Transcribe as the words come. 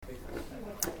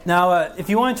Now, if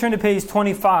you want to turn to page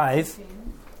 25,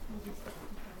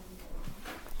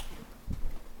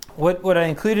 what I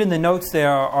included in the notes there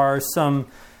are some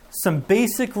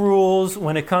basic rules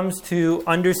when it comes to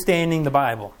understanding the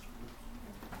Bible,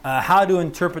 how to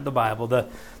interpret the Bible.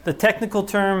 The technical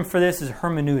term for this is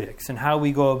hermeneutics, and how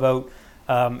we go about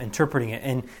interpreting it.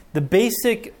 And the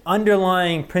basic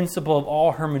underlying principle of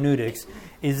all hermeneutics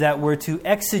is that we're to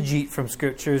exegete from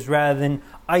scriptures rather than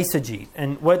eisegete.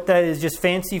 And what that is, just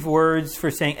fancy words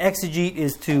for saying exegete,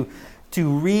 is to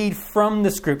read from the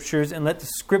scriptures and let the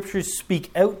scriptures speak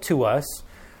out to us,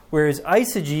 whereas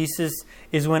eisegesis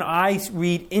is when I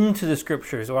read into the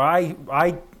scriptures, or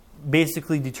I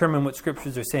basically determine what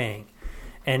scriptures are saying.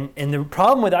 And the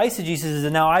problem with eisegesis is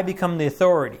that now I become the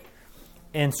authority.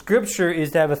 And Scripture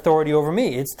is to have authority over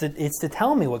me. It's to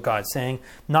tell me what God's saying,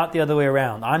 not the other way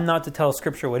around. I'm not to tell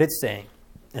Scripture what it's saying.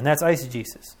 And that's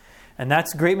eisegesis. And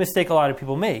that's a great mistake a lot of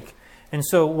people make. And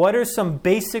so what are some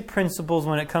basic principles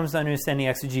when it comes to understanding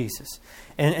exegesis?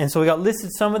 And so we got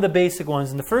listed some of the basic ones.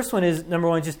 And the first one is, number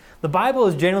one, just the Bible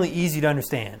is generally easy to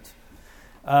understand.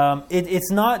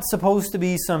 It's not supposed to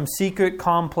be some secret,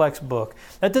 complex book.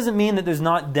 That doesn't mean that there's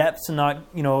not depths and not,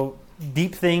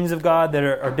 deep things of God that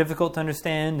are difficult to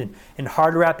understand and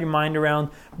hard to wrap your mind around.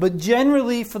 But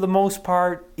generally, for the most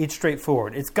part, it's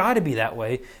straightforward. It's got to be that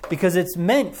way because it's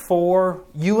meant for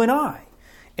you and I.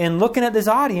 And looking at this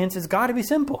audience, it's got to be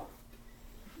simple.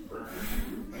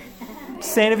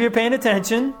 Saying if you're paying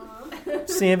attention.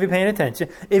 Seeing if you're paying attention.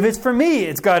 If it's for me,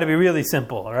 it's got to be really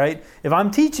simple, all right? If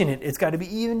I'm teaching it, it's got to be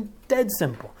even dead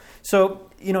simple. So,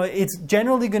 it's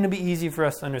generally going to be easy for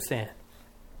us to understand.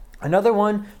 Another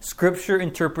one, Scripture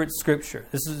interprets Scripture.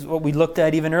 This is what we looked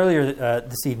at even earlier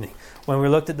this evening when we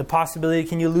looked at the possibility,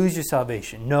 can you lose your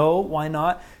salvation? No, why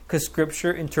not? Because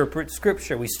Scripture interprets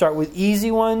Scripture. We start with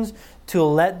easy ones to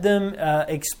let them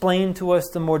explain to us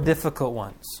the more difficult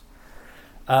ones.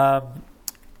 And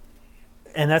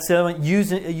that's the other one. You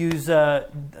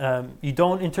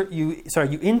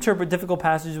interpret difficult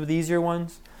passages with easier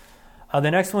ones.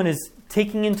 The next one is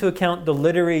taking into account the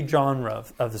literary genre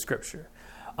of the Scripture.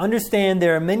 Understand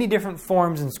there are many different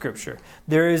forms in Scripture.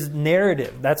 There is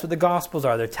narrative. That's what the Gospels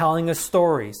are. They're telling us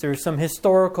stories. There are some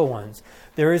historical ones.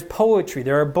 There is poetry.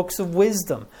 There are books of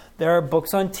wisdom. There are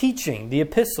books on teaching, the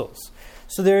epistles.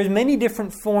 So there is many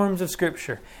different forms of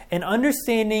Scripture. And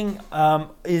understanding,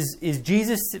 is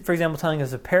Jesus, for example, telling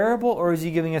us a parable, or is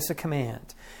he giving us a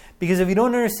command? Because if you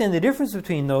don't understand the difference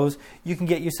between those, you can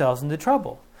get yourselves into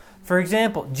trouble. For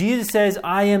example, Jesus says,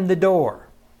 I am the door.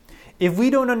 If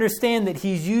we don't understand that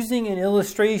he's using an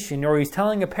illustration or he's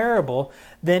telling a parable,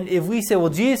 then if we say, well,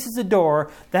 Jesus is the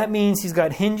door, that means he's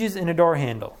got hinges and a door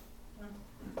handle.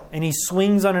 And he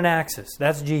swings on an axis.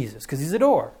 That's Jesus, because he's a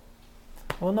door.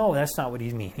 Well, no, that's not what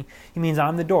he's meaning. He means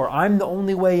I'm the door. I'm the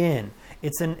only way in.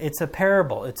 It's a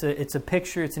parable. It's a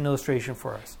picture. It's an illustration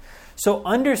for us. So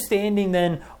understanding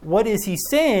then what is he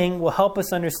saying will help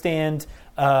us understand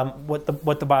what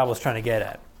the Bible is trying to get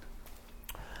at.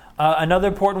 Another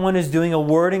important one is doing a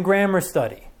word and grammar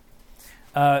study.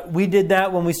 We did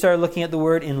that when we started looking at the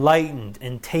word enlightened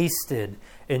and tasted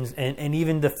and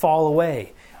even to fall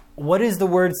away. What is the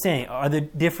word saying? Are there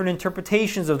different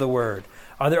interpretations of the word?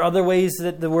 Are there other ways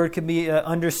that the word can be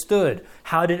understood?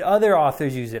 How did other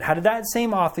authors use it? How did that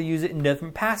same author use it in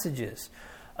different passages?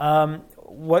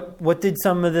 What did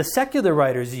some of the secular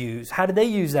writers use? How did they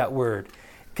use that word?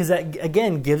 Because that,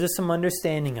 again, gives us some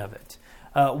understanding of it.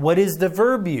 What is the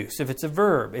verb use, if it's a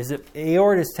verb? Is it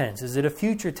aorist tense? Is it a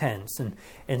future tense?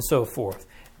 And so forth.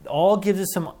 All gives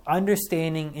us some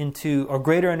understanding or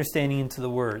greater understanding into the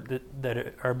word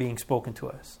that are being spoken to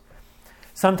us.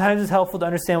 Sometimes it's helpful to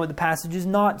understand what the passage is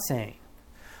not saying,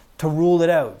 to rule it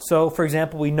out. So, for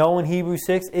example, we know in Hebrews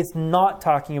 6, it's not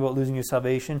talking about losing your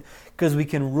salvation because we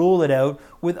can rule it out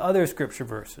with other scripture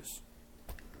verses.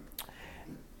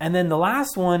 And then the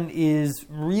last one is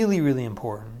really, really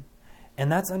important. And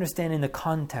that's understanding the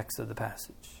context of the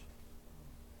passage.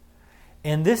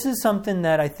 And this is something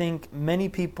that I think many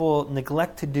people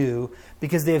neglect to do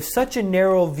because they have such a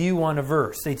narrow view on a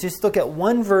verse. They just look at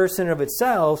one verse in and of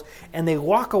itself and they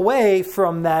walk away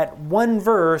from that one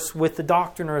verse with the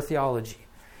doctrine or theology.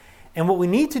 And what we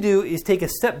need to do is take a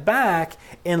step back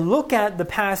and look at the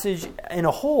passage in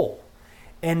a whole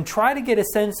and try to get a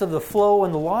sense of the flow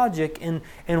and the logic and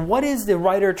what is the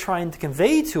writer trying to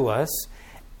convey to us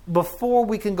before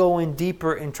we can go in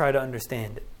deeper and try to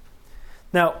understand it.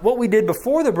 Now, what we did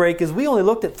before the break is we only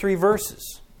looked at 3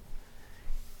 verses.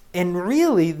 And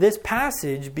really, this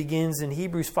passage begins in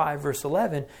Hebrews 5, verse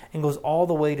 11, and goes all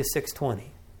the way to 6:20.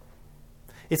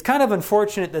 It's kind of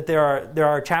unfortunate that there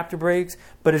are chapter breaks,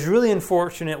 but it's really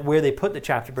unfortunate where they put the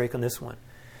chapter break on this one.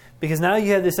 Because now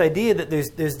you have this idea that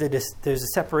there's a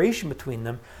separation between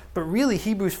them, but really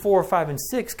Hebrews 4, 5, and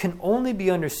 6 can only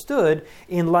be understood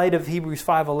in light of Hebrews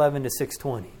 5:11 to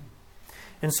 6:20.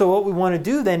 And so what we want to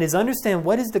do then is understand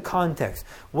what is the context.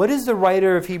 What is the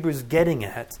writer of Hebrews getting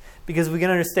at? Because we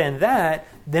can understand that,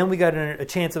 then we got a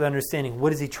chance of understanding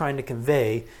what is he trying to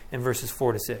convey in verses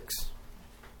 4 to 6.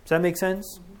 Does that make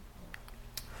sense?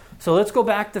 So let's go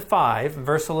back to 5,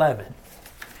 verse 11.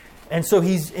 And so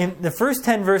he's in the first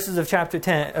 10 verses of chapter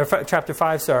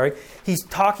 5, he's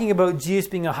talking about Jesus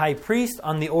being a high priest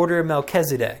on the order of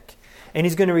Melchizedek. And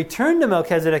he's going to return to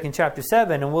Melchizedek in chapter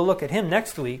 7, and we'll look at him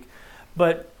next week.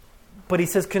 But he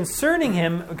says concerning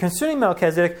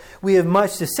Melchizedek, we have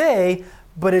much to say,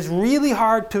 but it's really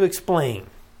hard to explain.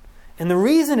 And the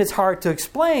reason it's hard to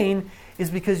explain is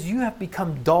because you have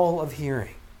become dull of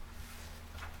hearing.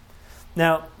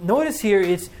 Now, notice here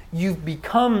it's you've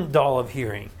become dull of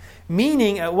hearing.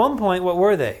 Meaning, at one point, what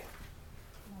were they?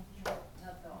 Not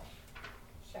dull.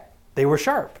 Sharp. They were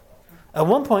sharp. At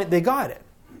one point, they got it.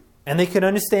 And they could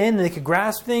understand, and they could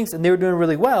grasp things, and they were doing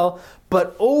really well.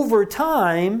 But over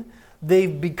time,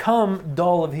 they've become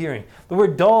dull of hearing. The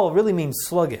word dull really means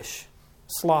sluggish,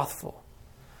 slothful.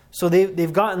 So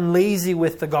they've gotten lazy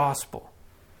with the gospel.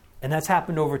 And that's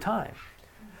happened over time.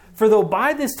 For though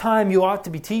by this time you ought to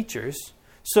be teachers,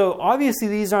 so obviously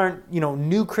these aren't,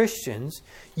 new Christians.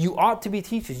 You ought to be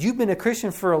teachers. You've been a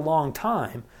Christian for a long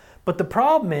time. But the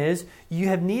problem is you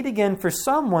have need again for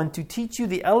someone to teach you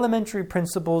the elementary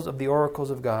principles of the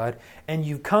oracles of God, and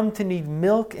you've come to need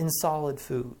milk and solid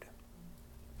food.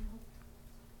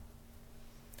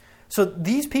 So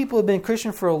these people have been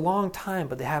Christian for a long time,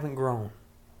 but they haven't grown.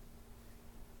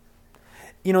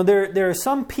 There are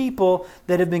some people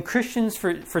that have been Christians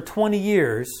for 20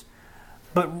 years,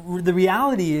 but the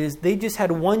reality is they just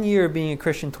had 1 year of being a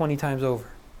Christian 20 times over.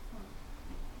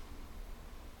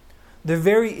 They're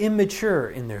very immature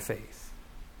in their faith.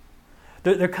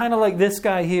 They're kind of like this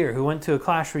guy here who went to a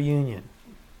Clash reunion.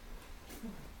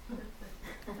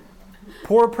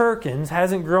 Poor Perkins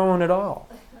hasn't grown at all.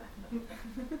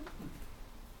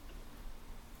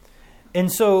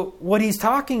 And so what he's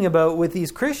talking about with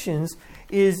these Christians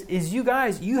is you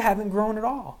guys, you haven't grown at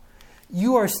all.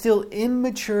 You are still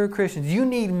immature Christians. You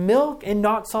need milk and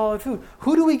not solid food.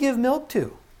 Who do we give milk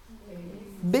to?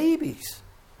 Babies.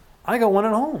 I got one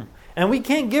at home. And we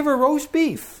can't give her roast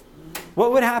beef.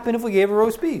 What would happen if we gave her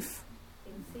roast beef?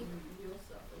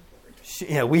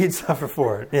 We'd suffer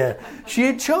for it. Yeah.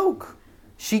 She'd choke.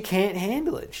 She can't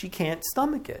handle it. She can't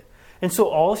stomach it. And so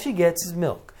all she gets is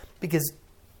milk because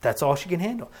that's all she can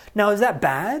handle. Now, is that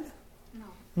bad?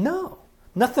 No.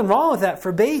 Nothing wrong with that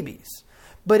for babies.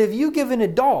 But if you give an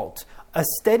adult a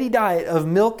steady diet of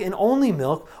milk and only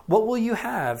milk, what will you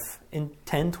have in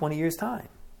 10, 20 years' time?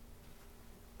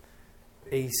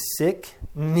 A sick,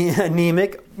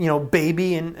 anemic,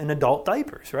 baby in adult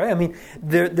diapers, right? I mean,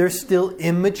 they're still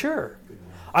immature.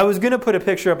 I was going to put a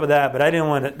picture up of that, but I didn't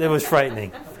want to. It was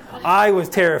frightening. I was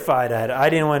terrified at it. I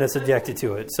didn't want to subject it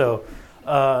to it. So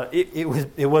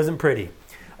it wasn't pretty.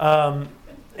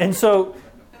 And so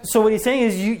what he's saying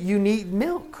is you need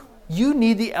milk. You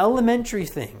need the elementary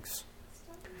things.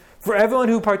 For everyone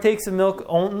who partakes of milk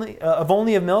only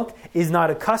of milk is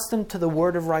not accustomed to the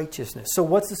word of righteousness. So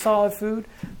what's the solid food?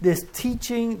 This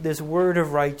teaching, this word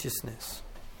of righteousness.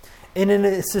 And in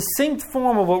a succinct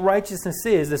form of what righteousness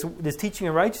is, this teaching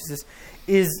of righteousness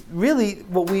is really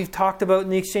what we've talked about in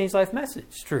the Exchange Life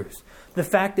message truths. The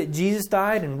fact that Jesus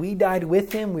died and we died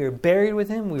with him, we were buried with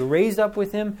him, we were raised up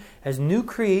with him as new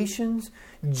creations,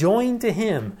 joined to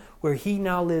him where he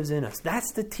now lives in us.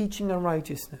 That's the teaching of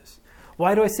righteousness.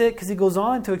 Why do I say it? Because he goes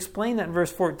on to explain that in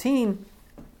verse 14.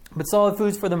 But solid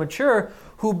foods for the mature,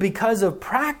 who because of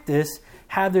practice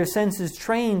have their senses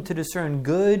trained to discern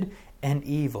good and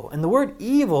evil. And the word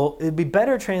evil would be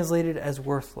better translated as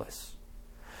worthless.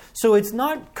 So it's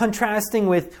not contrasting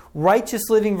with righteous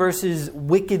living versus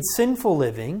wicked, sinful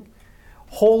living,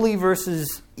 holy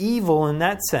versus evil in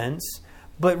that sense,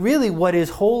 but really what is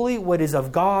holy, what is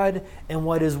of God, and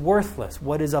what is worthless,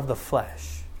 what is of the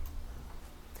flesh.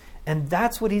 And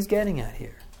that's what he's getting at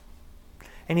here.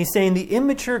 And he's saying the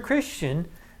immature Christian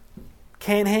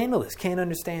can't handle this, can't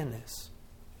understand this.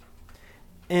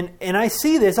 And I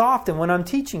see this often when I'm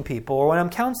teaching people or when I'm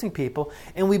counseling people,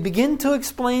 and we begin to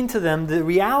explain to them the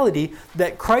reality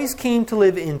that Christ came to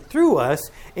live in through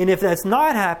us, and if that's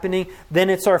not happening, then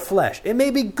it's our flesh. It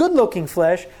may be good-looking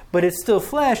flesh, but it's still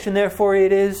flesh, and therefore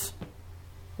it is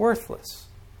worthless.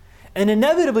 And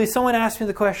inevitably, someone asks me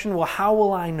the question, well, how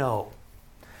will I know?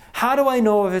 How do I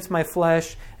know if it's my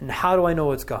flesh, and how do I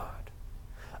know it's God?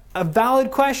 A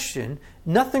valid question,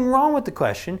 nothing wrong with the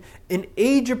question, an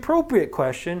age-appropriate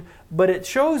question, but it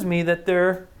shows me that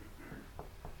they're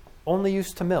only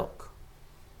used to milk.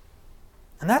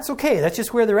 And that's okay, that's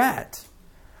just where they're at.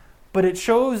 But it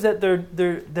shows that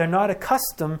they're not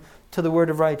accustomed to the word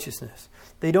of righteousness.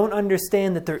 They don't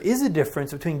understand that there is a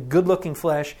difference between good-looking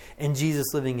flesh and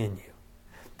Jesus living in you.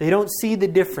 They don't see the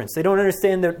difference. They don't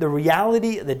understand the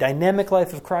reality, the dynamic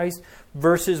life of Christ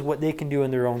versus what they can do in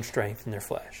their own strength in their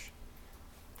flesh.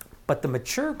 But the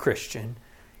mature Christian,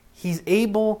 he's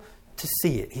able to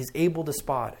see it. He's able to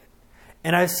spot it.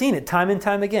 And I've seen it time and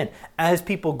time again. As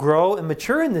people grow and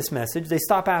mature in this message, they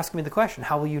stop asking me the question,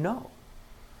 how will you know?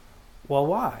 Well,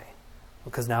 why?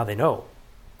 Because now they know.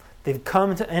 They've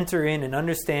come to enter in and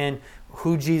understand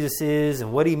who Jesus is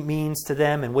and what he means to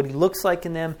them and what he looks like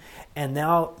in them. And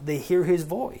now they hear his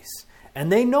voice.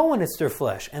 And they know when it's their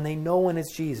flesh and they know when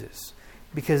it's Jesus.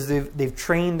 Because they've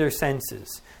trained their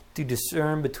senses to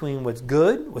discern between what's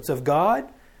good, what's of God,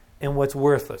 and what's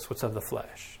worthless, what's of the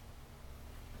flesh.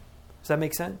 Does that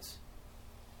make sense?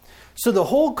 So the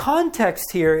whole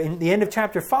context here in the end of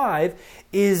chapter 5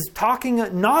 is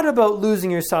talking not about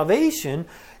losing your salvation,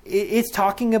 it's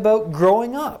talking about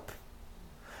growing up.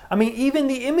 I mean, even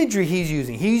the imagery he's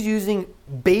using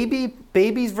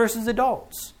babies versus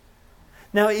adults.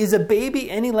 Now, is a baby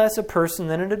any less a person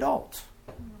than an adult?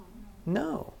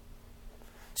 No.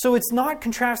 So it's not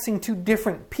contrasting two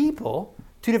different people,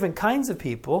 two different kinds of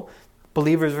people,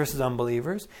 believers versus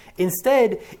unbelievers.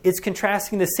 Instead, it's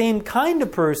contrasting the same kind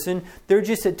of person. They're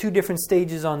just at two different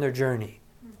stages on their journey.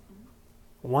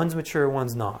 One's mature,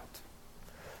 one's not.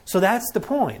 So that's the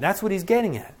point. That's what he's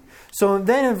getting at. So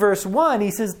then in verse 1,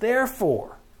 he says,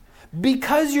 therefore,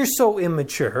 because you're so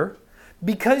immature,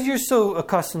 because you're so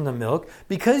accustomed to milk,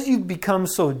 because you've become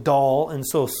so dull and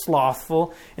so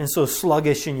slothful and so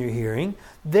sluggish in your hearing,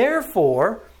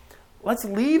 therefore, let's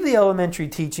leave the elementary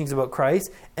teachings about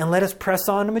Christ and let us press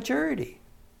on to maturity.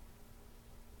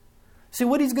 See,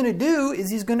 what he's going to do is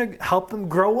he's going to help them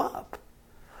grow up.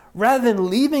 Rather than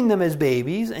leaving them as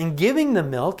babies and giving them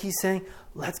milk, he's saying,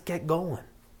 let's get going.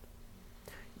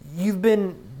 You've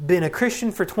been a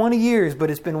Christian for 20 years,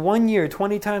 but it's been 1 year,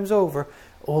 20 times over.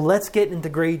 Well, let's get into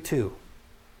grade 2.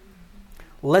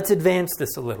 Let's advance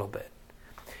this a little bit.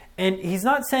 And he's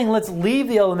not saying let's leave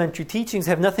the elementary teachings,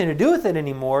 have nothing to do with it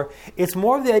anymore. It's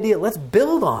more of the idea, let's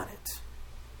build on it.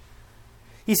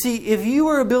 You see, if you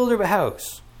were a builder of a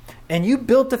house and you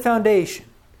built the foundation,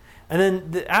 and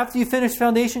then after you finished the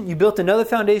foundation, you built another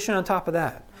foundation on top of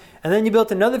that. And then you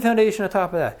built another foundation on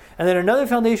top of that. And then another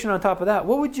foundation on top of that.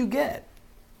 What would you get?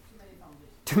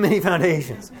 Too many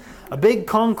foundations. A big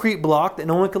concrete block that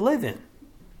no one could live in.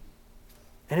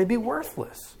 And it'd be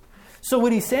worthless. So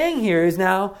what he's saying here is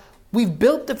now, we've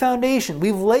built the foundation.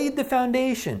 We've laid the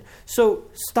foundation. So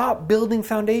stop building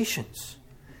foundations.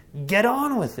 Get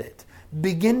on with it.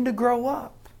 Begin to grow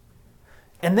up.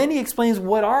 And then he explains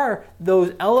what are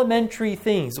those elementary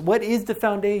things. What is the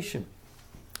foundation?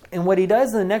 And what he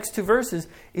does in the next 2 verses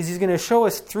is he's going to show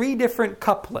us 3 different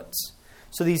couplets.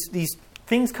 So these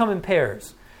things come in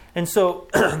pairs. And so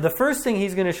the first thing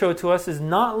he's going to show to us is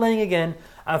not laying again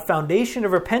a foundation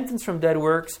of repentance from dead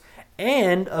works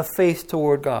and of faith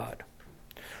toward God.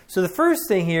 So the first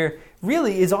thing here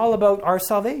really is all about our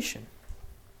salvation.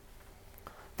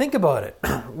 Think about it.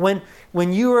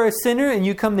 When you are a sinner and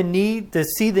you come to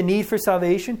see the need for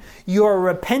salvation, you are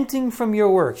repenting from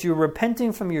your works. You're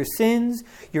repenting from your sins,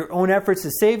 your own efforts to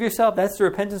save yourself. That's the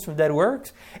repentance from dead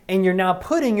works. And you're now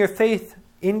putting your faith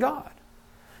in God.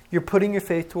 You're putting your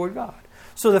faith toward God.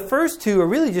 So the first 2 are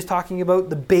really just talking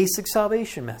about the basic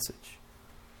salvation message.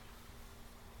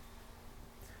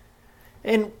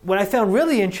 And what I found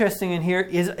really interesting in here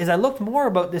is I looked more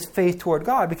about this faith toward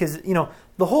God because,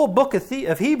 the whole book of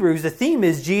Hebrews, the theme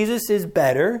is Jesus is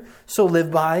better, so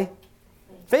live by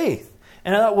faith.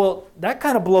 And I thought, well, that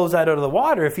kind of blows that out of the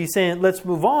water if he's saying let's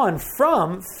move on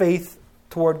from faith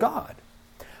toward God.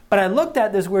 But I looked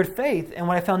at this word faith, and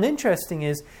what I found interesting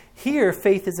is here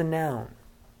faith is a noun.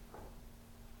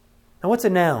 Now what's a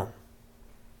noun?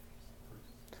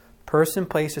 Person,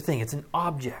 place, or thing. It's an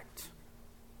object.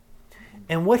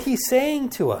 And what he's saying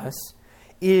to us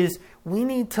is we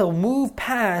need to move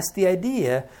past the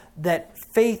idea that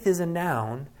faith is a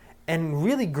noun and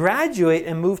really graduate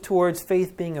and move towards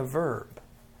faith being a verb.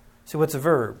 So what's a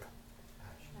verb?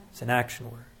 It's an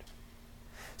action word.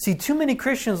 See, too many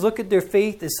Christians look at their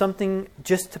faith as something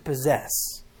just to possess.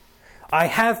 I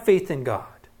have faith in God.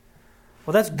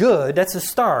 Well, that's good. That's a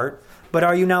start. But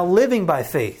are you now living by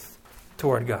faith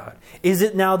toward God? Is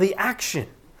it now the action?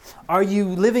 Are you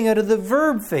living out of the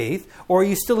verb faith, or are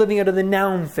you still living out of the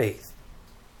noun faith?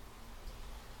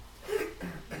 Does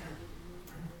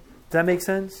that make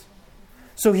sense?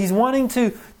 So he's wanting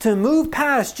to move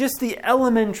past just the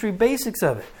elementary basics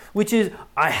of it, which is,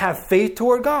 I have faith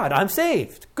toward God. I'm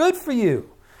saved. Good for you.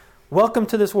 Welcome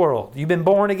to this world. You've been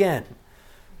born again.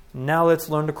 Now let's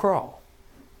learn to crawl.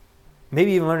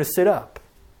 Maybe even learn to sit up.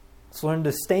 Let's learn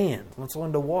to stand. Let's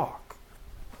learn to walk.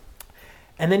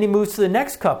 And then he moves to the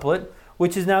next couplet,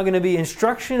 which is now going to be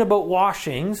instruction about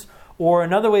washings, or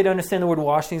another way to understand the word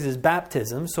washings is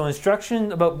baptism. So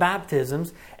instruction about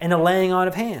baptisms and the laying on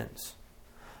of hands.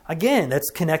 Again, that's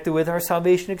connected with our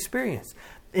salvation experience.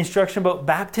 Instruction about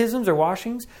baptisms or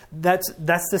washings, that's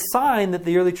the sign that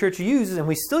the early church uses, and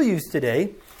we still use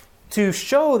today, to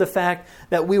show the fact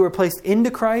that we were placed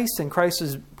into Christ, and Christ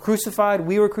was crucified,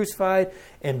 we were crucified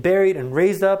and buried and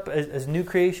raised up as new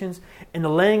creations. And the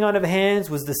laying on of hands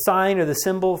was the sign or the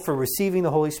symbol for receiving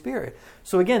the Holy Spirit.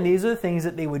 So again, these are the things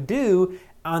that they would do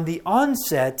on the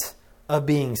onset of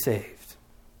being saved.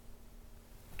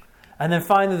 And then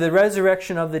finally, the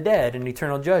resurrection of the dead and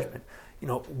eternal judgment.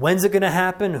 When's it going to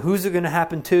happen? Who's it going to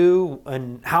happen to?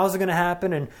 And how's it going to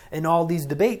happen? And all these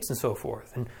debates and so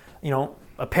forth. And,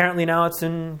 apparently now it's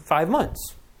in 5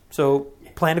 months. So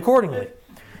plan accordingly.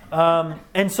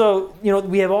 And so,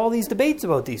 we have all these debates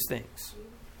about these things.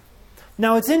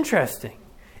 Now, it's interesting.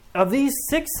 Of these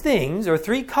 6 things, or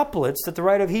 3 couplets that the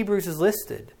writer of Hebrews has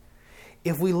listed,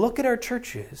 if we look at our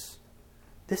churches,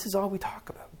 this is all we talk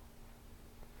about.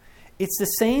 It's the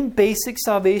same basic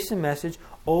salvation message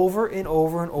over and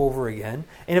over and over again.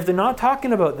 And if they're not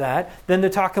talking about that, then they're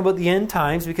talking about the end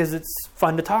times because it's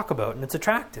fun to talk about and it's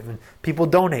attractive. And people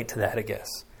donate to that, I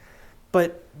guess.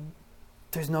 But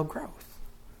there's no growth.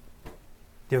 Do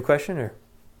you have a question? Or?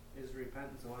 Is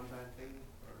repentance a one-time thing?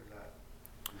 Or is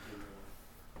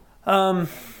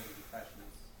that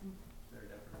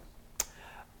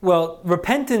well,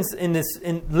 repentance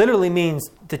literally means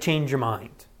to change your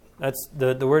mind. That's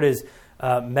the word is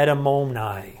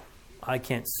metamomnai. I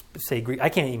can't say Greek. I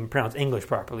can't even pronounce English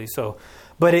properly.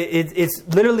 But it's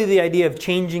literally the idea of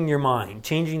changing your mind,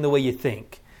 changing the way you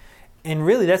think, and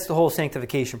really that's the whole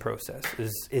sanctification process.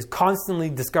 Is constantly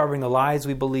discovering the lies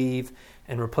we believe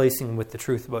and replacing them with the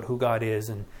truth about who God is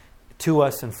and to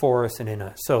us and for us and in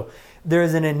us. So there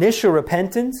is an initial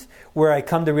repentance where I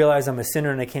come to realize I'm a sinner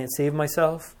and I can't save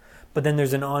myself. But then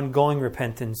there's an ongoing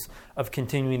repentance of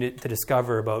continuing to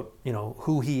discover about,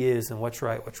 who He is and what's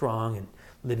right, what's wrong, and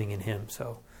living in Him.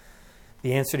 So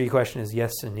the answer to your question is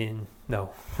yes and no.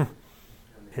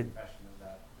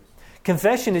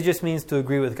 Confession, it just means to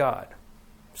agree with God.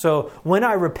 So when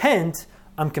I repent,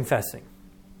 I'm confessing.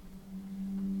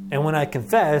 And when I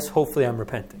confess, hopefully I'm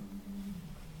repenting.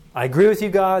 I agree with you,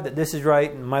 God, that this is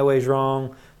right and my way is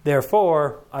wrong.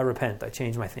 Therefore, I repent. I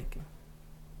change my thinking.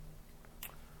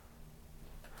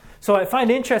 So I find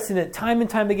it interesting that time and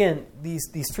time again,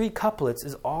 these 3 couplets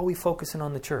is all we focus in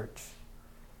on the church.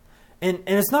 And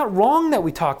it's not wrong that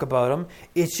we talk about them.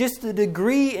 It's just the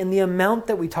degree and the amount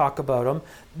that we talk about them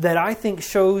that I think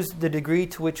shows the degree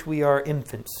to which we are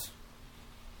infants.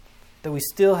 That we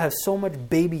still have so much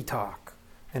baby talk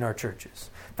in our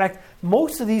churches. In fact,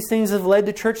 most of these things have led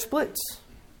to church splits.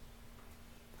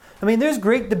 I mean, there's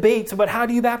great debates about how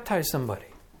do you baptize somebody.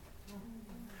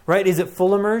 Right? Is it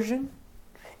full immersion?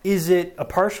 Is it a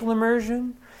partial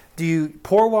immersion? Do you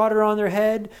pour water on their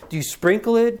head? Do you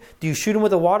sprinkle it? Do you shoot them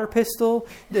with a water pistol?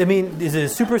 I mean, is it a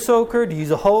super soaker? Do you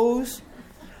use a hose?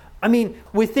 I mean,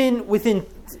 within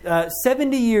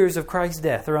 70 years of Christ's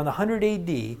death, around 100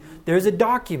 AD, there's a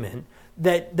document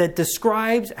that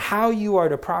describes how you are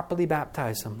to properly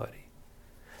baptize somebody.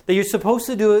 That you're supposed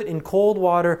to do it in cold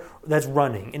water that's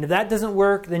running. And if that doesn't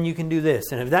work, then you can do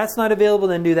this. And if that's not available,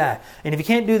 then do that. And if you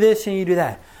can't do this, then you do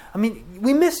that. I mean,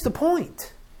 we missed the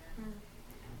point.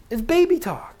 It's baby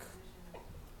talk.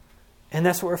 And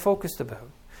that's what we're focused about.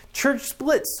 Church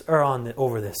splits are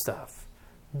over this stuff.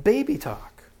 Baby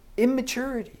talk.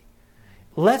 Immaturity.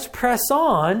 Let's press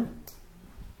on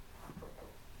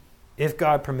if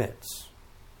God permits.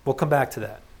 We'll come back to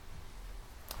that.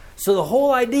 So the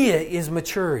whole idea is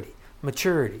maturity.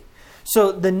 Maturity.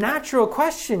 So the natural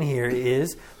question here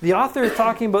is, the author is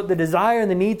talking about the desire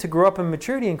and the need to grow up in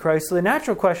maturity in Christ. So the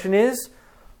natural question is,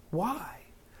 why?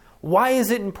 Why is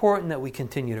it important that we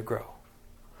continue to grow?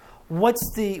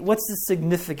 What's the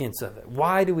significance of it?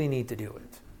 Why do we need to do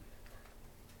it?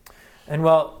 And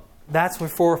well, that's where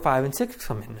 4, 5, and 6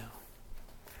 come in now.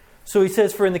 So he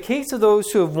says, for in the case of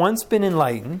those who have once been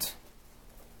enlightened,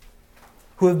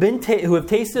 who have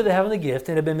tasted the heavenly gift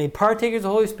and have been made partakers of the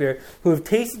Holy Spirit, who have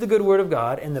tasted the good word of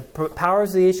God and the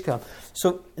powers of the age to come.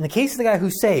 So in the case of the guy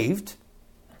who's saved,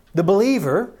 the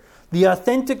believer, the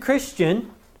authentic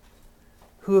Christian,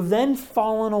 who have then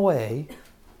fallen away,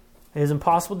 it is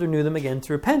impossible to renew them again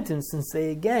to repentance, since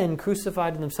they again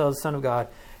crucified in themselves the Son of God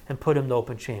and put him to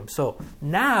open shame. So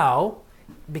now,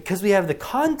 because we have the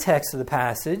context of the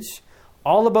passage,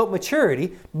 all about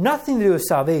maturity, nothing to do with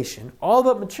salvation, all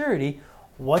about maturity,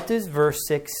 what does verse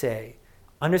 6 say?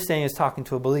 Understanding is talking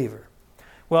to a believer.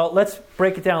 Well, let's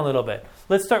break it down a little bit.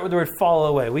 Let's start with the word fall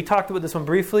away. We talked about this one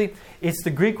briefly. It's the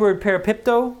Greek word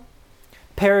parapipto.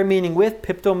 Para meaning with,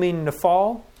 pipto meaning to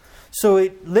fall. So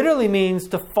it literally means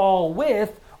to fall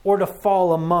with or to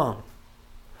fall among.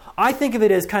 I think of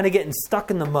it as kind of getting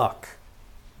stuck in the muck.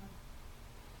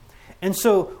 And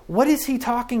so what is he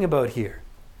talking about here?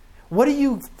 What are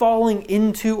you falling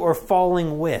into or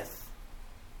falling with?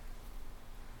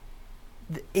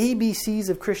 The ABCs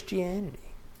of Christianity.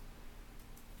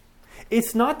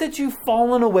 It's not that you've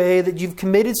fallen away, that you've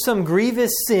committed some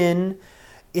grievous sin.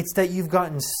 It's that you've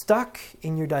gotten stuck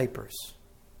in your diapers.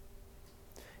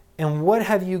 And what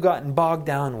have you gotten bogged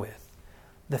down with?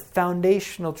 The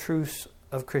foundational truths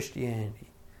of Christianity.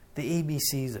 The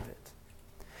ABCs of it.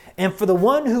 And for the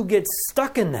one who gets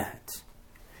stuck in that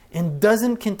and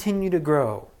doesn't continue to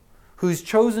grow, who's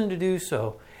chosen to do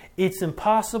so, it's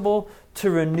impossible to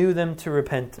renew them to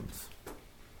repentance.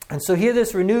 And so here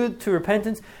this renewed to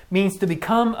repentance means to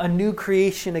become a new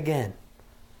creation again.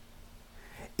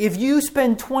 If you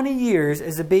spend 20 years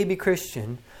as a baby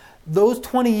Christian, those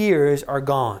 20 years are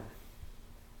gone.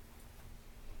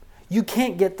 You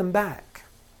can't get them back.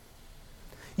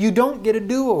 You don't get a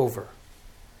do-over.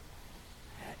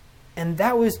 And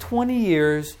that was 20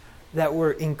 years that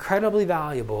were incredibly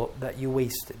valuable that you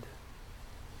wasted.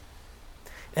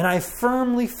 And I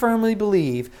firmly, firmly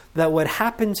believe that what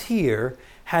happens here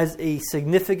has a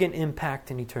significant impact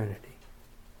in eternity.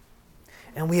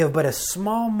 And we have but a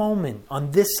small moment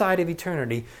on this side of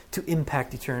eternity to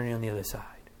impact eternity on the other side.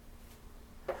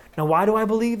 Now, why do I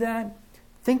believe that?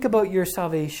 Think about your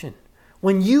salvation.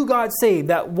 When you got saved,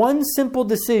 that one simple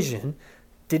decision,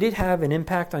 did it have an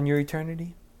impact on your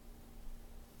eternity?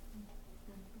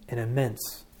 An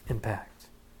immense impact.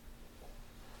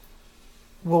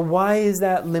 Well, why is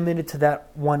that limited to that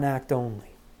one act only?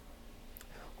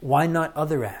 Why not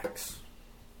other acts?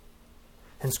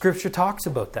 And Scripture talks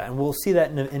about that, and we'll see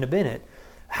that in a minute,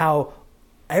 how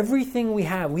everything we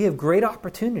have great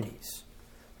opportunities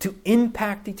to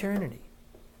impact eternity.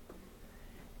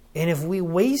 And if we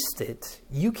waste it,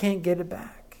 you can't get it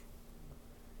back.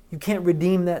 You can't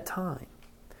redeem that time.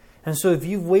 And so if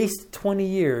you've wasted 20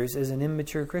 years as an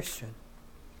immature Christian,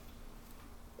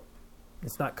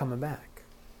 it's not coming back.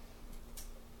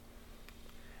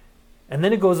 And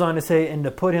then it goes on to say, and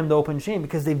to put him to open shame,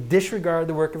 because they've disregarded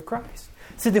the work of Christ.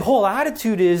 So the whole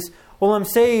attitude is, well, I'm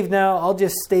saved now, I'll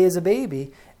just stay as a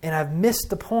baby, and I've missed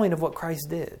the point of what Christ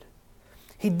did.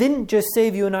 He didn't just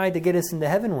save you and I to get us into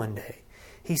heaven one day.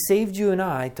 He saved you and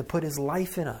I to put his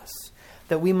life in us,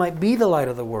 that we might be the light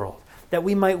of the world, that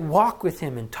we might walk with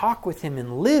him and talk with him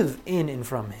and live in and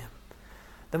from him,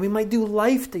 that we might do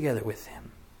life together with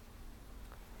him.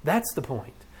 That's the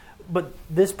point. But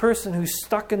this person who's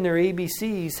stuck in their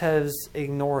ABCs has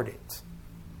ignored it.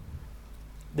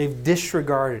 They've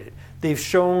disregarded it. They've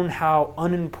shown how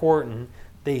unimportant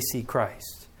they see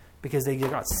Christ because they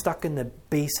got stuck in the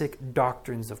basic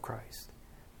doctrines of Christ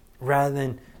rather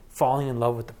than falling in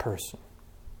love with the person.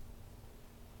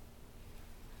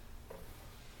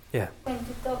 Yeah. When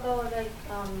you talk about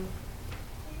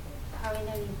having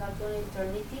an impact on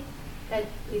eternity,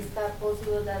 is that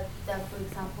possible that for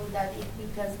example, that it's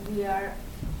because we are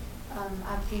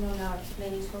acting on our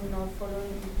flesh or not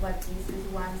following what Jesus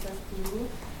wants us to do,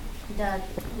 that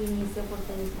we miss the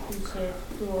opportunity to share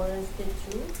to others the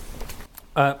truth?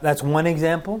 That's one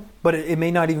example, but it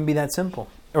may not even be that simple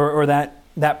or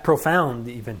that profound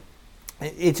even.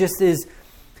 It just is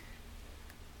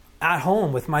at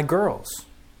home with my girls.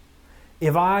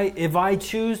 If I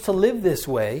choose to live this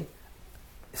way,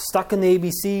 stuck in the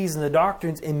ABCs and the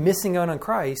doctrines and missing out on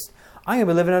Christ, I'm going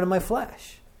to be living out of my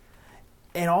flesh.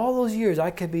 And all those years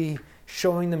I could be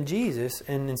showing them Jesus,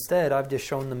 and instead I've just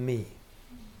shown them me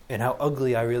and how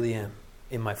ugly I really am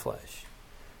in my flesh.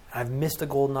 I've missed a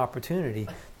golden opportunity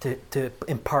to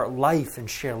impart life and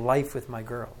share life with my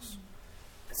girls.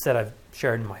 Instead I've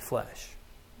shared in my flesh.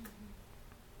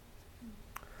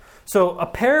 So a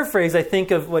paraphrase, I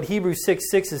think, of what Hebrews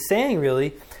 6:6 is saying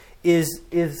really is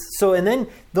so, and then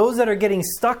those that are getting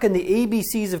stuck in the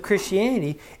ABCs of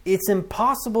Christianity, it's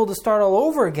impossible to start all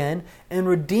over again and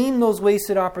redeem those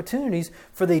wasted opportunities,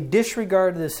 for they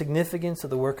disregarded the significance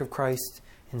of the work of Christ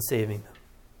in saving them.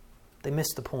 They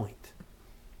missed the point.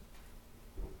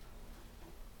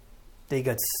 They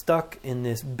got stuck in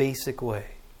this basic way.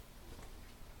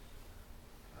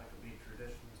 That could be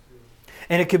traditions too.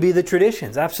 And it could be the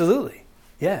traditions, absolutely.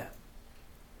 Yeah.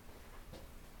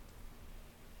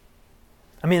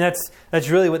 I mean, that's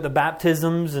really what the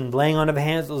baptisms and laying on of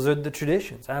hands, those are the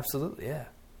traditions. Absolutely, yeah.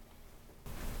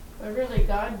 But really,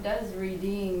 God does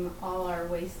redeem all our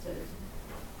wasted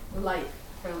life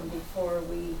from before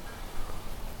we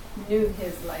knew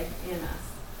His life in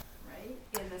us, right?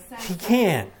 In the sense He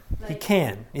can. Like, He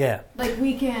can, yeah. Like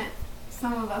we can't,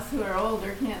 some of us who are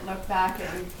older can't look back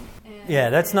and Yeah,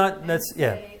 that's and, not, and that's, say,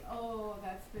 yeah. oh,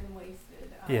 that's been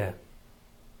wasted. Yeah.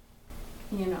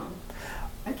 You know,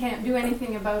 I can't do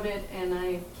anything about it, and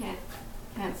I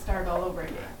can't start all over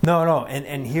again. No,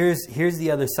 and here's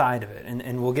the other side of it,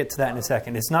 and we'll get to that in a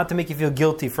second. It's not to make you feel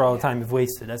guilty for all the time you've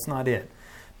wasted. That's not it.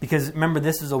 Because remember,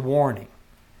 this is a warning,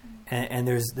 and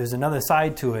there's another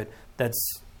side to it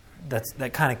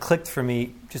that kind of clicked for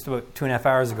me just about 2.5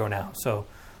 hours ago now. So,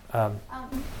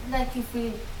 Like if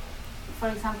we, for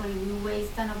example, if we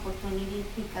waste an opportunity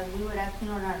because we were acting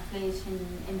on our flesh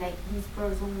and like this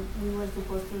person, we were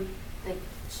supposed to like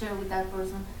share with that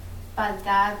person, but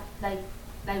God, like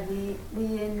we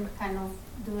didn't kind of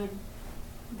do it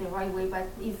the right way, but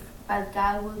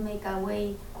God will make a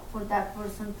way for that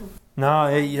person to. no,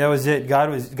 that was it. God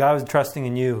was trusting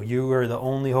in you. You were the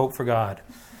only hope for God.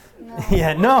 No.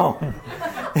 Yeah,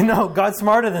 no, God's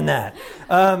smarter than that.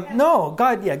 No,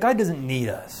 God doesn't need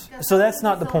us. So that's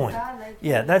not the point.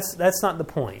 Yeah, that's not the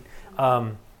point.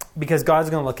 Because God's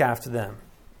going to look after them.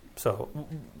 So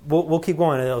we'll keep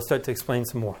going, and I'll start to explain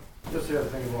some more. Just the other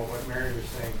thing about what Mary was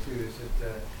saying too is that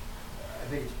I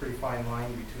think it's a pretty fine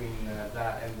line between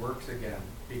that and works again,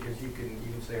 because you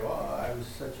can say, "Oh, I was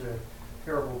such a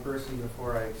terrible person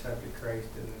before I accepted Christ,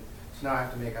 and so now I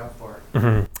have to make up for it."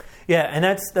 Mm-hmm. Yeah, and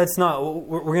that's not.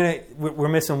 We're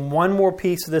missing one more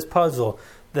piece of this puzzle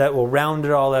that will round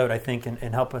it all out, I think, and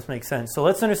help us make sense. So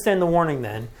let's understand the warning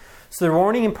then. So the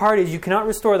warning in part is you cannot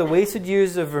restore the wasted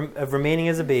years of remaining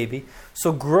as a baby.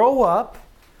 So grow up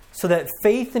so that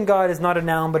faith in God is not a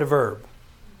noun but a verb.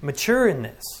 Mature in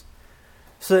this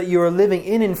so that you are living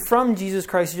in and from Jesus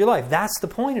Christ in your life. That's the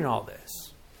point in all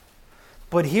this.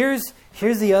 But here's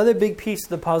the other big piece of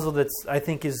the puzzle that's, I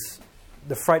think, is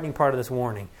the frightening part of this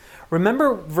warning.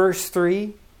 Remember verse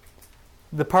 3?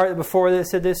 The part before that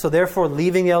said this, so therefore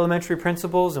leaving the elementary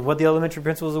principles, and what the elementary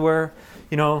principles were,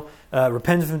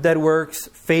 repentance from dead works,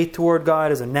 faith toward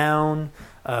God as a noun,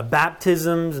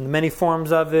 baptisms and the many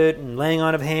forms of it, and laying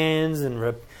on of hands, and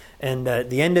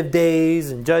the end of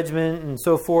days, and judgment, and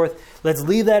so forth. Let's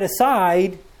leave that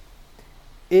aside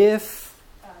if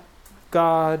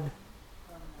God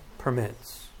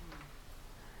permits.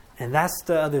 And that's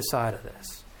the other side of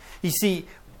this. You see,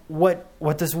 what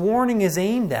this warning is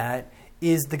aimed at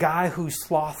is the guy who's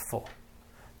slothful,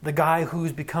 the guy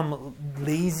who's become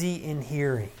lazy in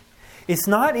hearing. It's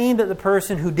not aimed at the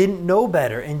person who didn't know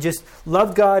better and just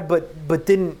loved God but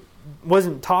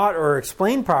wasn't taught or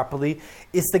explained properly.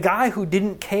 It's the guy who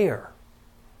didn't care.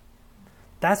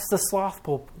 That's the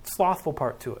slothful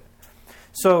part to it.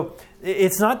 So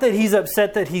it's not that he's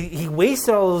upset that he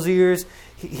wasted all those years.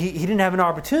 He didn't have an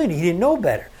opportunity. He didn't know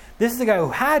better. This is the guy who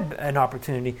had an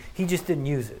opportunity. He just didn't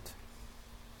use it.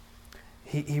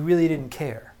 He really didn't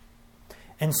care.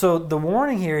 And so the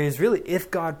warning here is really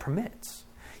if God permits.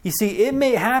 You see, it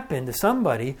may happen to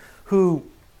somebody who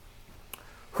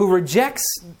rejects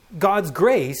God's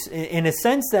grace in a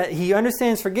sense that he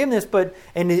understands forgiveness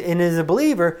and is a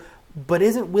believer, but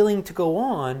isn't willing to go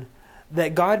on,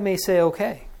 that God may say,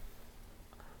 okay,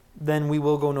 then we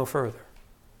will go no further.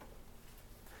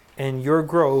 And your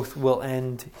growth will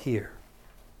end here.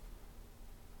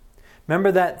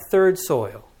 Remember that third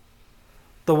soil?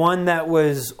 The one that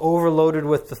was overloaded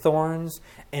with the thorns,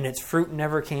 and its fruit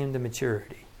never came to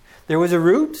maturity. There was a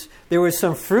root, there was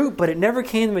some fruit, but it never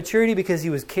came to maturity because he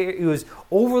was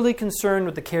overly concerned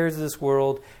with the cares of this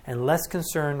world and less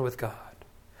concerned with God.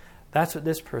 That's what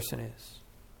this person is.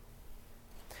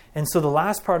 And so the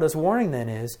last part of this warning then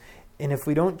is, and if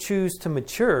we don't choose to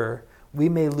mature, we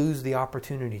may lose the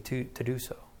opportunity to do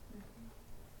so.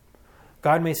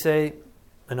 God may say,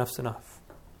 enough's enough.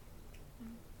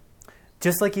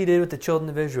 Just like he did with the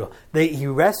children of Israel. He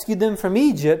rescued them from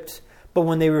Egypt, but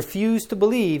when they refused to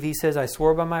believe, he says, I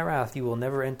swore by my wrath, you will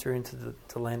never enter into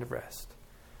the land of rest.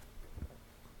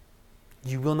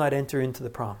 You will not enter into the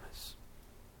promise.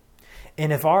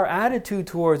 And if our attitude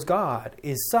towards God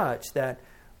is such that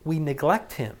we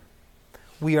neglect Him,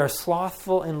 we are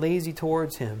slothful and lazy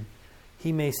towards Him,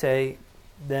 He may say,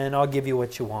 then I'll give you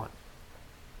what you want.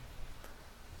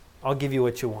 I'll give you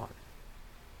what you want.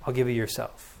 I'll give you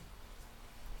yourself.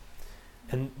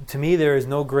 And to me, there is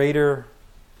no greater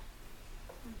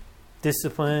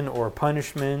discipline or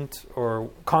punishment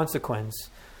or consequence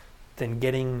than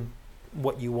getting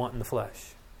what you want in the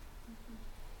flesh.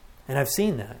 And I've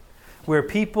seen that, where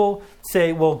people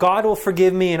say, well, God will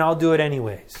forgive me and I'll do it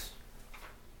anyways.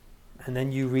 And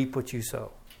then you reap what you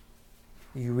sow.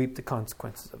 You reap the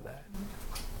consequences of that.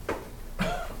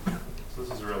 So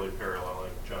this is really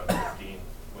paralleling John 15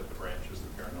 with the branches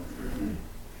that bear no fruit.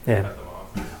 Yeah. Cut them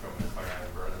off from the fire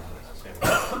and burn them. It's the same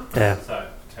thing. Yeah. It's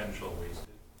that potential wasted.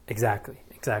 Exactly.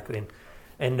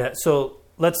 And so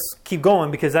let's keep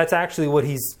going, because that's actually what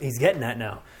he's getting at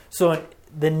now. So in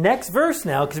the next verse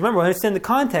now, because remember, we understand the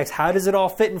context, how does it all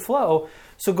fit and flow?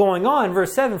 So going on,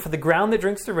 verse 7, for the ground that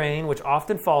drinks the rain, which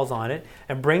often falls on it,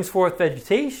 and brings forth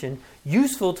vegetation,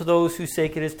 useful to those whose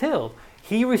sake it is tilled,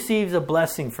 he receives a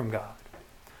blessing from God.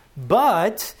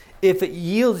 But if it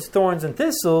yields thorns and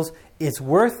thistles, it's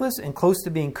worthless and close to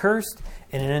being cursed,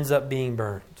 and it ends up being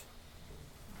burned.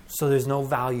 So there's no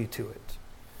value to it.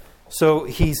 So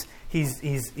he's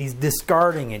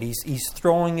discarding it. He's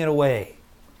throwing it away.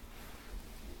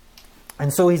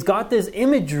 And so he's got this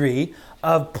imagery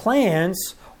of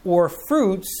plants or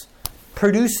fruits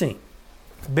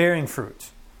bearing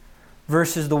fruit,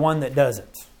 versus the one that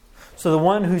doesn't. So the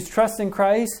one who's trust in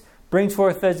Christ brings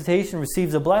forth vegetation,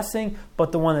 receives a blessing,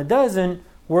 but the one that doesn't,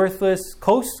 worthless,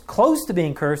 close to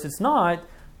being cursed, it's not,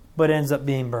 but ends up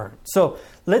being burned. So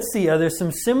let's see, there's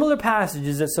some similar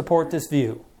passages that support this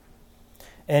view.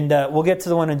 And we'll get to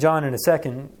the one in John in a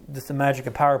second. Just the magic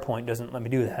of PowerPoint doesn't let me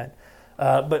do that.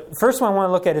 But first one I want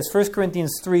to look at is 1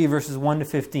 Corinthians 3, verses 1 to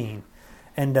 15.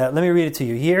 And let me read it to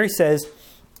you. Here he says,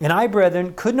 and I,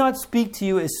 brethren, could not speak to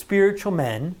you as spiritual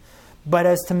men, but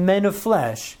as to men of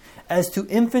flesh, as to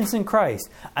infants in Christ.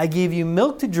 I gave you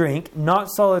milk to drink, not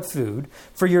solid food,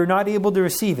 for you are not able to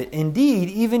receive it. Indeed,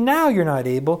 even now you're not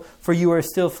able, for you are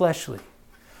still fleshly.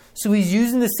 So he's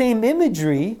using the same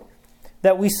imagery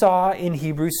that we saw in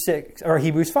Hebrews 6 or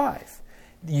Hebrews 5.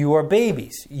 You are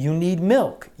babies. You need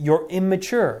milk. You're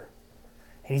immature.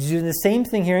 And he's using the same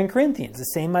thing here in Corinthians, the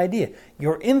same idea.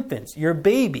 You're infants. You're a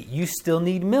baby. You still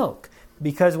need milk.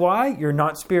 Because why? You're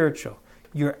not spiritual.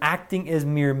 You're acting as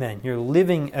mere men. You're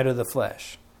living out of the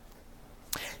flesh.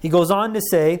 He goes on to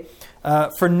say,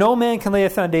 for no man can lay a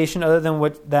foundation other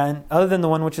than the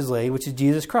one which is laid, which is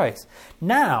Jesus Christ.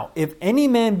 Now, if any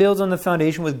man builds on the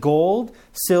foundation with gold,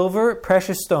 silver,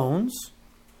 precious stones,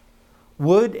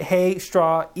 wood, hay,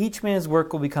 straw, each man's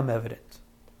work will become evident.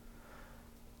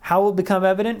 How will it become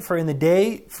evident? For the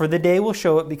day will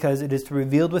show it, because it is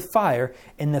revealed with fire,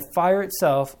 and the fire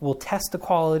itself will test the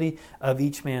quality of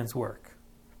each man's work.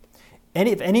 And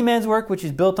if any man's work which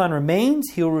is built on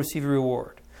remains, he will receive a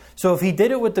reward. So if he did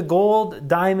it with the gold,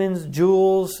 diamonds,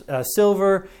 jewels,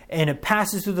 silver, and it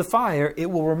passes through the fire,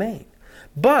 it will remain.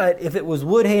 But if it was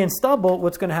wood, hay, and stubble,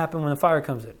 what's going to happen when the fire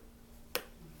comes in?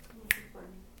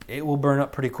 It will burn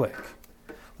up pretty quick.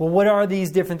 Well, what are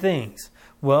these different things?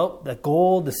 Well, the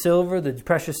gold, the silver, the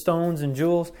precious stones and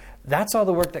jewels, that's all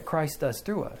the work that Christ does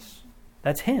through us.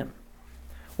 That's Him.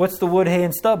 What's the wood, hay,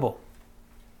 and stubble?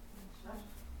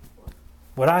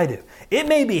 What I do. It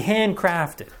may be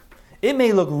handcrafted. It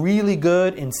may look really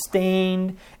good and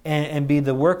stained and be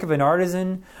the work of an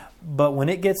artisan, but when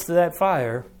it gets to that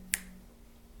fire,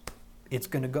 it's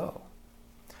going to go.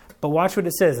 But watch what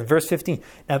it says in verse 15.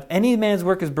 Now, if any man's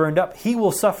work is burned up, he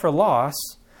will suffer loss,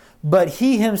 but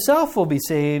he himself will be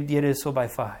saved, yet it is so by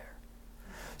fire.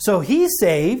 So he's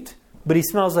saved, but he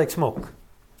smells like smoke.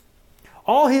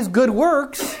 All his good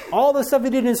works, all the stuff he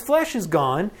did in his flesh is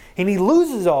gone, and he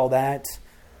loses all that,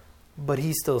 but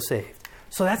he's still saved.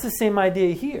 So that's the same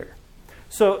idea here.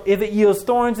 So if it yields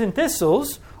thorns and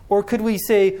thistles, or could we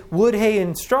say wood, hay,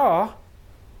 and straw,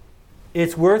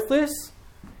 it's worthless.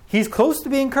 He's close to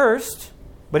being cursed,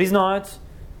 but he's not,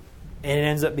 and it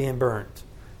ends up being burned.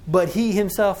 But he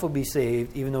himself will be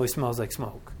saved, even though he smells like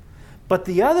smoke. But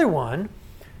the other one,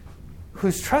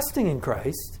 who's trusting in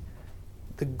Christ,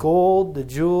 the gold, the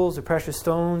jewels, the precious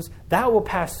stones, that will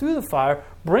pass through the fire,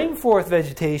 bring forth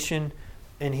vegetation,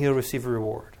 and he'll receive a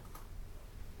reward.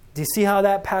 Do you see how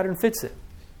that pattern fits it?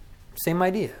 Same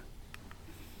idea.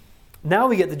 Now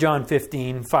we get to John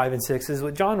 15, 5 and 6, is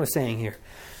what John was saying here.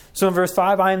 So in verse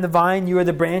 5, I am the vine, you are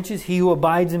the branches. He who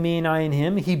abides in me and I in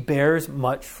him, he bears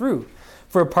much fruit.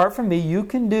 For apart from me, you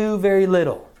can do very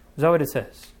little. Is that what it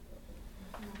says?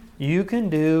 You can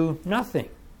do nothing.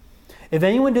 If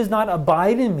anyone does not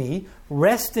abide in me,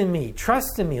 rest in me,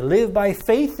 trust in me, live by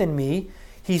faith in me,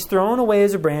 he's thrown away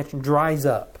as a branch and dries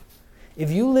up. If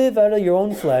you live out of your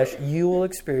own flesh, you will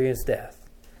experience death.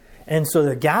 And so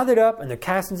they're gathered up and they're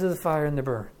cast into the fire and they're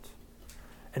burned.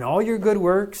 And all your good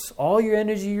works, all your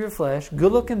energy, your flesh,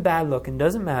 good looking, bad looking,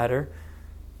 doesn't matter,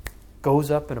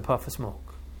 goes up in a puff of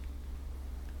smoke.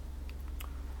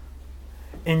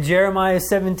 In Jeremiah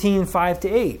 17,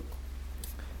 5-8,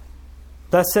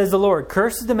 thus says the Lord,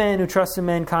 cursed is the man who trusts in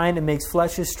mankind and makes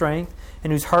flesh his strength,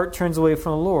 and whose heart turns away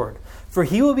from the Lord. For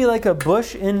he will be like a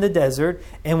bush in the desert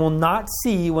and will not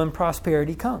see when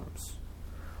prosperity comes.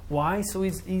 Why? So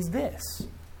he's this.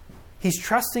 He's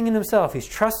trusting in himself. He's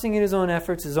trusting in his own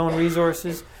efforts, his own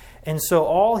resources. And so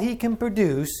all he can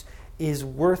produce is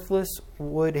worthless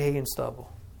wood, hay, and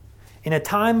stubble. In a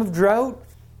time of drought,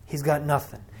 he's got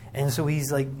nothing. And so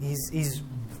he's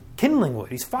kindling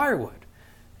wood. He's firewood.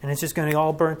 And it's just going to be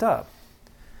all burnt up.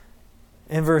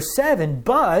 In verse 7,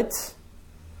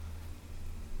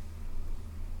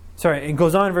 it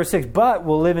goes on in verse 6, but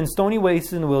will live in stony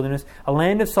wastes in the wilderness, a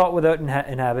land of salt without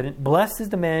inhabitant. Blessed is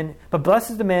the man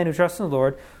who trusts in the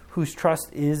Lord, whose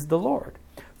trust is the Lord.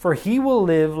 For he will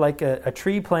live like a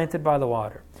tree planted by the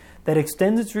water, that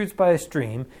extends its roots by a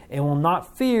stream, and will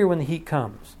not fear when the heat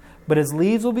comes. But its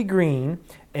leaves will be green,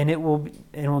 and it will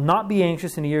not be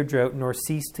anxious in a year of drought, nor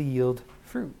cease to yield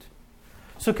fruit.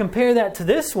 So compare that to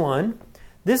this one.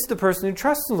 This is the person who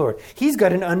trusts the Lord. He's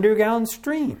got an underground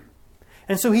stream.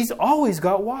 And so he's always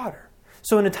got water.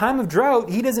 So in a time of drought,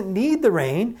 he doesn't need the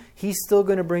rain. He's still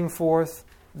going to bring forth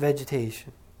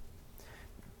vegetation.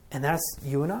 And that's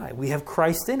you and I. We have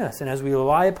Christ in us. And as we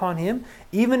rely upon him,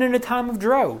 even in a time of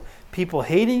drought, people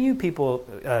hating you, people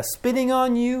spitting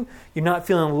on you, you're not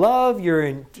feeling love, you're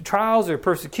in trials or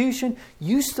persecution,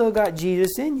 you still got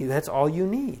Jesus in you. That's all you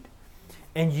need.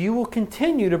 And you will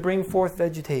continue to bring forth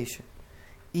vegetation,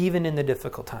 even in the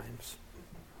difficult times.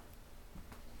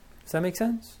 Does that make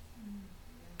sense?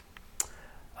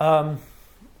 And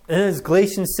it's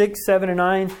Galatians 6, 7, and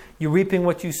 9. You're reaping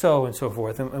what you sow, and so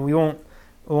forth. And we won't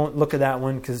look at that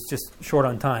one because it's just short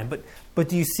on time. But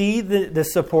do you see the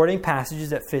supporting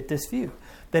passages that fit this view?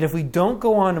 That if we don't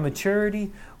go on to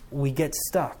maturity, we get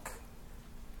stuck.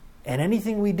 And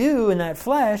anything we do in that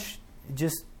flesh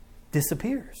just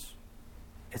disappears.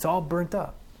 It's all burnt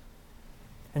up.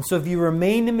 And so if you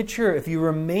remain immature, if you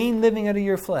remain living out of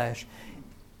your flesh,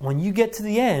 when you get to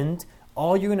the end,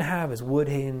 all you're going to have is wood,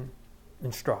 hay,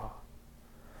 and straw.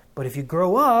 But if you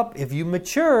grow up, if you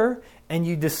mature, and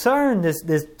you discern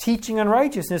this teaching on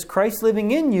righteousness, Christ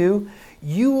living in you,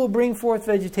 you will bring forth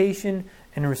vegetation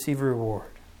and receive a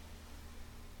reward.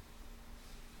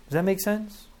 Does that make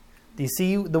sense? Do you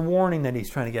see the warning that he's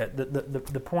trying to get,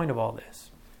 the point of all this?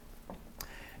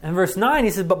 And verse 9, he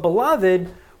says, but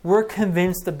beloved, we're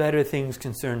convinced of better things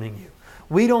concerning you.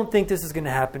 We don't think this is going to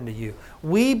happen to you.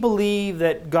 We believe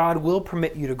that God will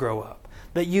permit you to grow up.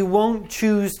 That you won't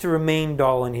choose to remain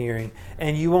dull in hearing.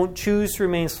 And you won't choose to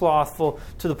remain slothful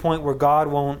to the point where God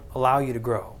won't allow you to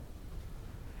grow.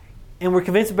 And we're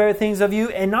convinced of better things of you.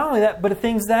 And not only that, but of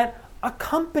things that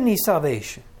accompany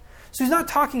salvation. So he's not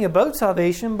talking about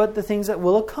salvation, but the things that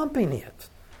will accompany it.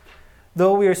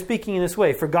 Though we are speaking in this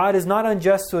way, for God is not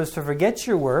unjust so as to forget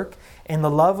your work and the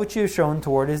love which you have shown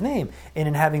toward his name, and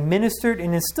in having ministered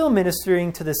and in still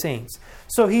ministering to the saints.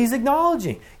 So he's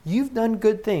acknowledging, you've done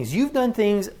good things. You've done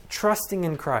things trusting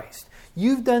in Christ.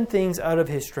 You've done things out of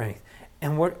his strength.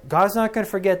 And God's not going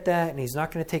to forget that, and he's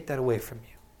not going to take that away from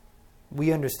you.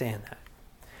 We understand that.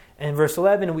 And verse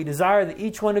 11, we desire that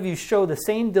each one of you show the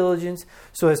same diligence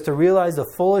so as to realize the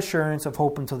full assurance of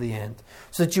hope until the end,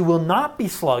 so that you will not be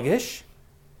sluggish,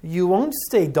 you won't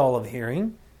stay dull of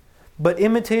hearing, but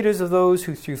imitators of those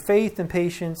who through faith and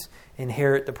patience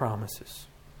inherit the promises.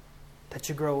 That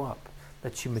you grow up,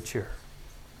 that you mature.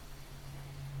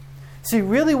 See,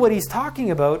 really what he's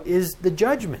talking about is the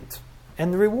judgment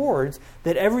and the rewards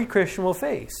that every Christian will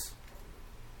face.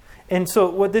 And so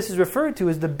what this is referred to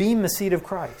is the bema seat of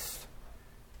Christ.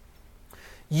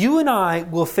 You and I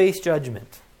will face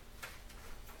judgment.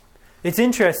 It's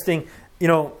interesting, it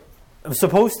was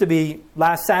supposed to be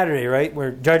last Saturday, right,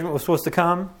 where judgment was supposed to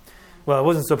come. Well, it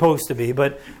wasn't supposed to be,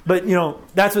 but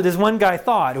that's what this one guy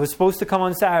thought. It was supposed to come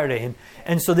on Saturday.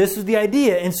 And so this was the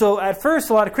idea. And so at first,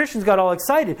 a lot of Christians got all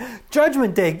excited.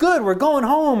 Judgment Day, good, we're going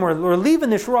home. We're leaving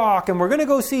this rock, and we're going to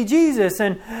go see Jesus.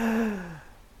 And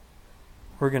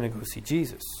we're going to go see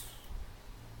Jesus.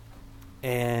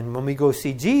 And when we go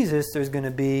see Jesus, there's going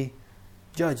to be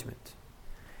judgment.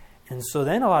 And so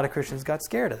then a lot of Christians got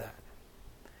scared of that.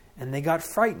 And they got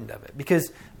frightened of it.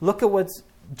 Because look at what's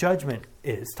judgment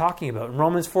is talking about. In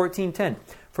Romans 14:10,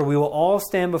 for we will all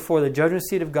stand before the judgment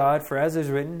seat of God, for as is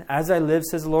written, as I live,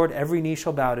 says the Lord, every knee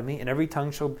shall bow to me, and every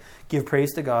tongue shall give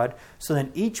praise to God. So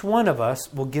then each one of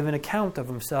us will give an account of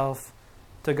himself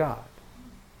to God.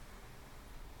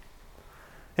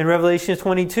 In Revelation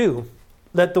 22,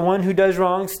 let the one who does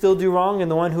wrong still do wrong, and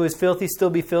the one who is filthy still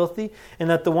be filthy, and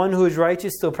let the one who is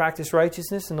righteous still practice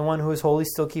righteousness, and the one who is holy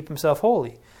still keep himself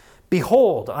holy.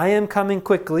 Behold, I am coming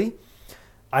quickly.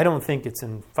 I don't think it's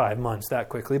in 5 months that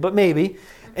quickly, but maybe.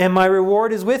 And my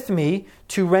reward is with me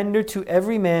to render to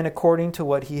every man according to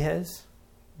what he has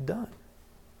done.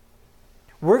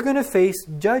 We're going to face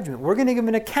judgment. We're going to give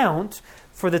an account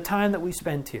for the time that we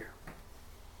spent here.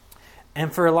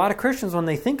 And for a lot of Christians, when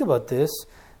they think about this,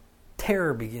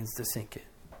 terror begins to sink in.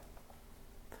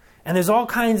 And there's all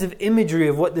kinds of imagery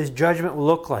of what this judgment will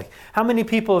look like. How many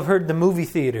people have heard the movie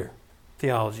theater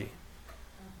theology?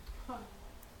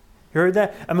 You heard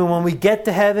that? I mean, when we get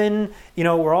to heaven,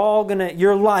 we're all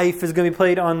your life is going to be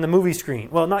played on the movie screen.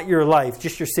 Well, not your life,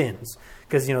 just your sins.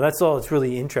 Because, that's all that's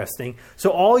really interesting.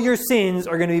 So all your sins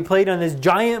are going to be played on this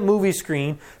giant movie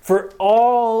screen for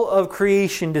all of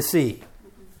creation to see.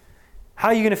 How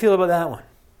are you going to feel about that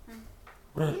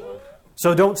one?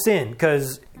 So don't sin,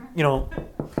 because,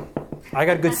 I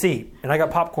got a good seat and I got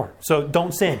popcorn. So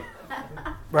don't sin.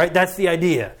 Right? That's the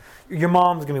idea. Your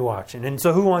mom's going to be watching. And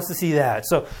so who wants to see that?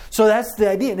 So that's the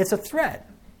idea. And it's a threat.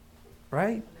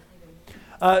 Right?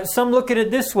 Some look at it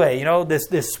this way.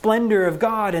 This splendor of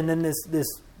God, and then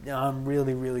this I'm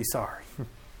really, really sorry.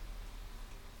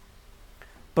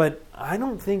 But I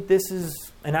don't think this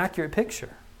is an accurate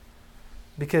picture.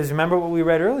 Because remember what we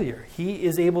read earlier. He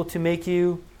is able to make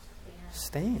you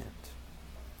stand.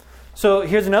 So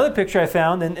here's another picture I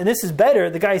found. And this is better.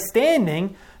 The guy's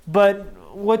standing. But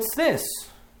what's this?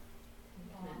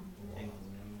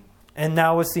 And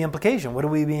now what's the implication? What are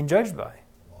we being judged by?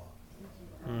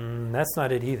 That's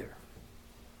not it either.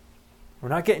 We're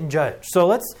not getting judged. So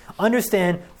let's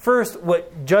understand first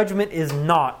what judgment is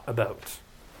not about.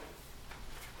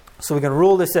 So we're going to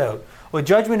rule this out. What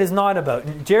judgment is not about.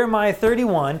 In Jeremiah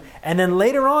 31, and then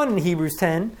later on in Hebrews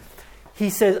 10, he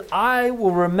says, I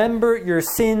will remember your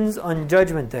sins on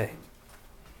Judgment Day.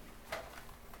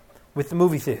 With the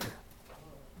movie theater.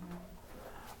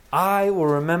 I will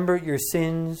remember your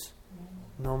sins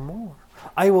no more.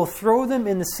 I will throw them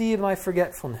in the sea of my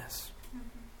forgetfulness.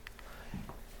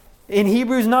 In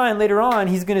Hebrews 9, later on,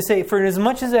 he's going to say, for as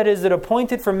much as that is that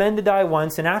appointed for men to die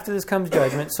once, and after this comes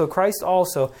judgment, so Christ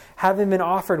also, having been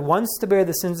offered once to bear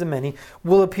the sins of many,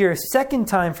 will appear a second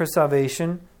time for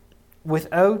salvation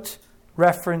without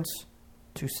reference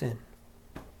to sin,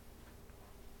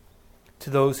 to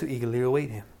those who eagerly await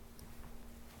him.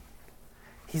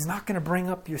 He's not going to bring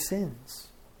up your sins.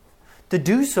 To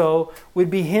do so would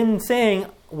be him saying,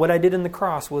 what I did on the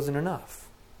cross wasn't enough.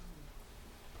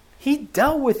 He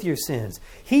dealt with your sins.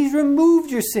 He's removed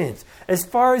your sins. As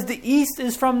far as the east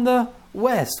is from the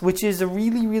west, which is a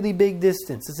really, really big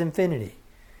distance. It's infinity.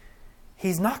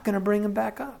 He's not going to bring them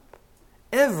back up.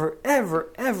 Ever, ever,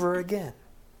 ever again.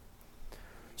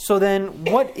 So then,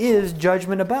 what is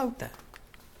judgment about then?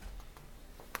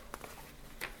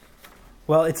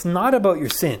 Well, it's not about your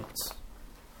sins.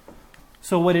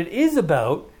 So what it is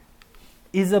about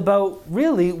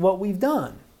really what we've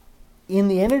done in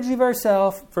the energy of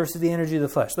ourself versus the energy of the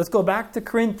flesh. Let's go back to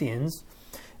Corinthians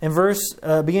and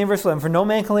beginning verse 11. For no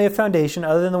man can lay a foundation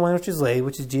other than the one which is laid,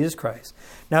 which is Jesus Christ.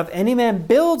 Now if any man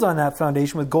builds on that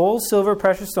foundation with gold, silver,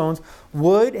 precious stones,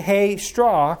 wood,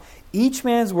 straw, each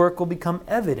man's work will become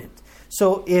evident.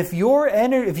 So if your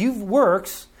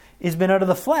works has been out of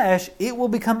the flesh, it will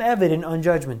become evident on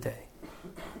Judgment Day.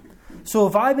 So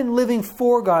if I've been living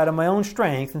for God on my own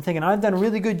strength and thinking I've done a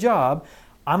really good job,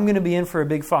 I'm going to be in for a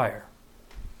big fire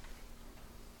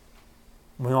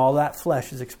when all that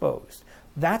flesh is exposed.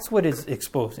 That's what it's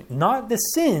exposing. Not the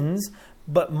sins,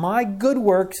 but my good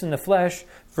works in the flesh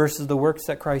versus the works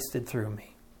that Christ did through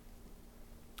me.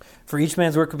 For each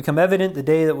man's work will become evident the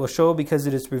day that will show, because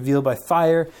it is revealed by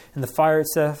fire, and the fire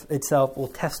itself will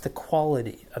test the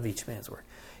quality of each man's work.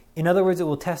 In other words, it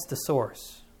will test the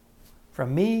source.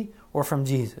 From me or from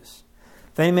Jesus.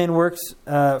 If any man works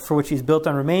for which he is built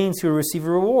on remains, he will receive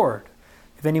a reward.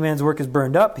 If any man's work is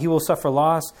burned up, he will suffer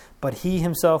loss, but he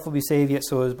himself will be saved, yet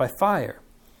so is by fire.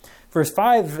 Verse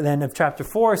 5 then of chapter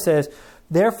 4 says,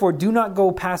 therefore do not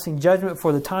go passing judgment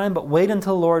for the time, but wait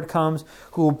until the Lord comes,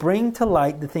 who will bring to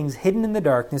light the things hidden in the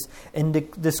darkness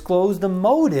and disclose the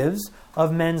motives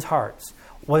of men's hearts.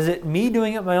 Was it me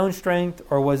doing it in my own strength,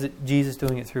 or was it Jesus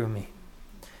doing it through me?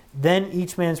 Then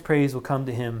each man's praise will come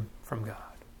to him from God.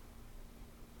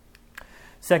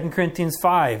 2 Corinthians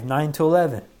 5, 9 to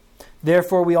 11.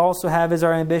 Therefore we also have as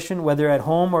our ambition, whether at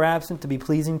home or absent, to be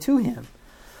pleasing to him.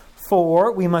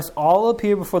 For we must all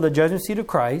appear before the judgment seat of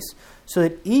Christ, so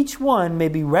that each one may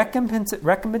be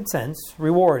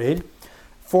rewarded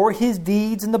for his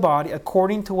deeds in the body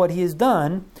according to what he has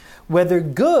done, whether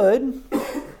good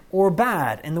or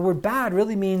bad. And the word bad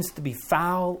really means to be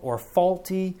foul or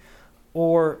faulty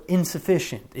or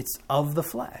insufficient. It's of the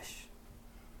flesh.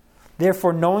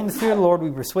 Therefore, knowing the fear of the Lord,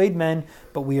 we persuade men,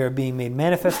 but we are being made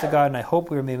manifest to God, and I hope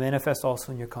we are made manifest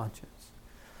also in your conscience.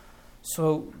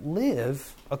 So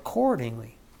live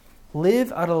accordingly.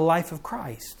 Live out of the life of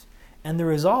Christ. And the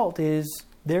result is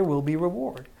there will be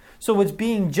reward. So what's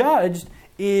being judged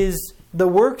is the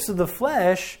works of the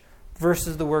flesh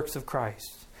versus the works of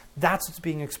Christ. That's what's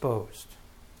being exposed.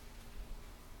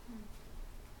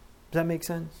 Does that make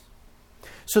sense?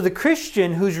 So the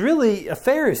Christian who's really a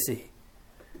Pharisee,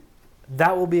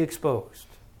 that will be exposed.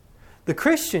 The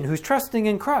Christian who's trusting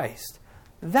in Christ,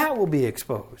 that will be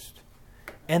exposed.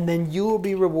 And then you will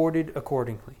be rewarded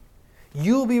accordingly.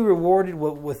 You will be rewarded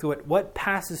with what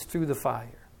passes through the fire.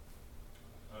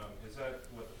 Is that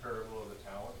what the parable of the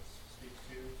talents speaks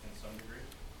to in some degree?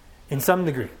 In some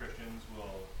degree. Christians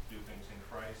will do things in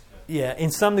Christ. Yeah,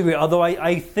 in some degree. Although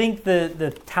I think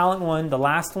the talent one, the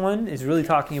last one, is really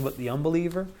talking about the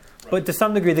unbeliever. Right. But to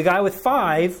some degree, the guy with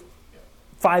five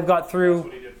got through. That's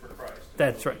what he did for Christ.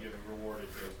 That's right. Rewarded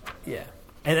based on that. Yeah.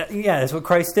 And that's what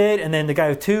Christ did. And then the guy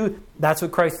with 2, that's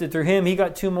what Christ did through him. He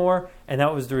got 2 more, and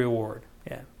that was the reward.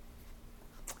 Yeah.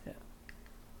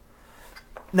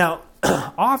 Now,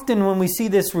 often when we see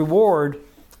this reward,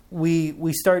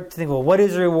 we start to think, well, what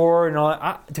is the reward? And all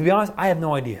that. To be honest, I have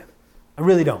no idea. I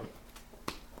really don't.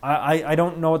 I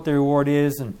don't know what the reward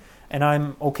is, and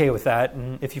I'm okay with that.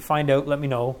 And if you find out, let me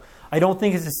know. I don't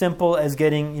think it's as simple as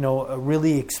getting, a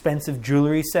really expensive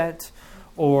jewelry set,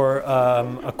 or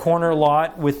a corner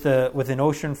lot with an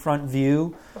oceanfront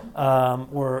view,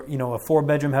 or a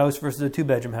 4-bedroom house versus a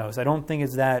 2-bedroom house. I don't think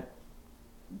it's that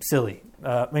silly.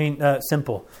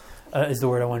 Simple is the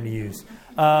word I wanted to use.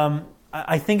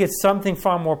 I think it's something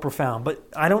far more profound, but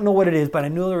I don't know what it is. But I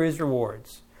know there is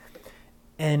rewards,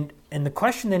 and the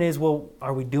question then is, well,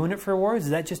 are we doing it for rewards?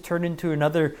 Does that just turn into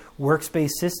another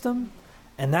works-based system?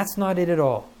 And that's not it at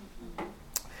all.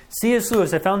 C.S.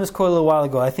 Lewis, I found this quote a little while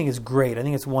ago. I think it's great. I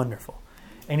think it's wonderful.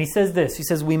 And he says this. He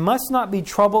says, we must not be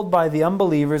troubled by the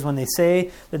unbelievers when they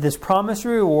say that this promise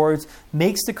of rewards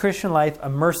makes the Christian life a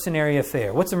mercenary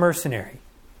affair. What's a mercenary?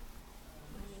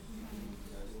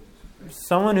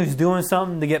 Someone who's doing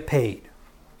something to get paid.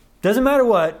 Doesn't matter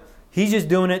what. He's just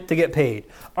doing it to get paid.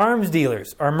 Arms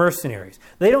dealers are mercenaries.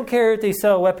 They don't care if they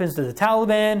sell weapons to the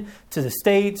Taliban, to the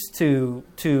States, to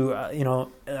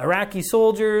Iraqi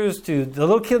soldiers, to the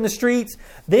little kid in the streets.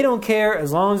 They don't care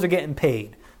as long as they're getting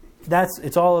paid.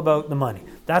 It's all about the money.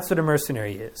 That's what a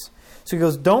mercenary is. So he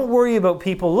goes, don't worry about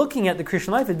people looking at the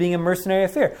Christian life as being a mercenary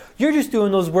affair. You're just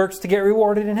doing those works to get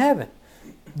rewarded in heaven.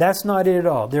 That's not it at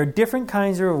all. There are different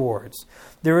kinds of rewards.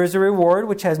 There is a reward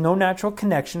which has no natural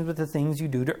connections with the things you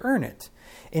do to earn it,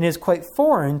 and is quite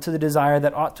foreign to the desire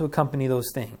that ought to accompany those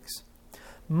things.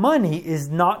 Money is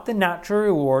not the natural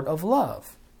reward of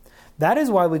love. That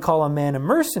is why we call a man a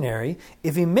mercenary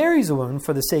if he marries a woman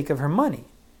for the sake of her money.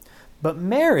 But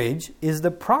marriage is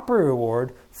the proper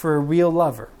reward for a real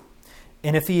lover,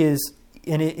 and he is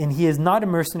not a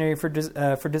mercenary for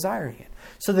desiring it.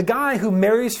 So the guy who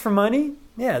marries for money,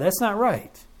 that's not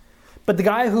right. But the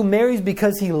guy who marries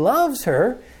because he loves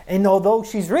her, and although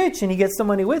she's rich and he gets the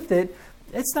money with it,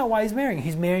 that's not why he's marrying.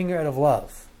 He's marrying her out of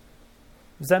love.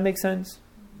 Does that make sense?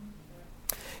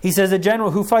 He says a general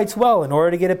who fights well in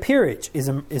order to get a peerage is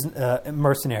a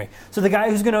mercenary. So the guy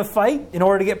who's going to fight in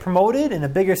order to get promoted and a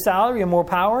bigger salary and more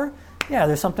power,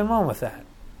 there's something wrong with that.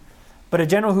 But a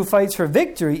general who fights for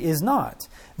victory is not.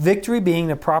 Victory being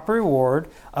the proper reward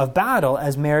of battle,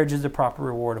 as marriage is the proper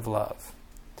reward of love.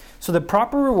 So the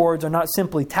proper rewards are not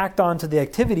simply tacked on to the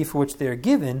activity for which they are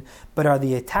given, but are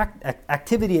the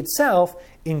activity itself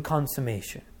in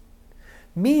consummation.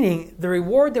 Meaning, the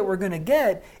reward that we're going to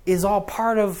get is all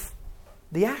part of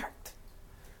the act.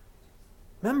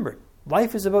 Remember,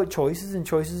 life is about choices, and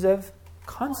choices have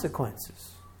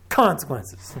consequences.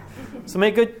 So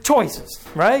make good choices,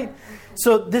 right?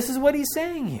 So this is what he's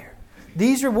saying here.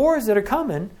 These rewards that are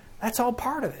coming, that's all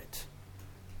part of it.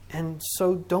 And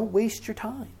so don't waste your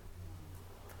time.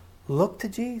 Look to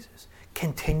Jesus.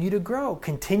 Continue to grow.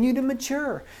 Continue to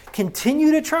mature.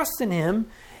 Continue to trust in Him.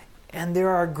 And there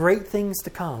are great things to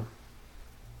come.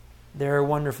 There are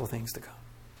wonderful things to come.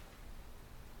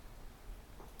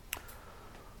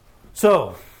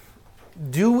 So,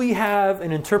 do we have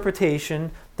an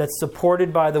interpretation that's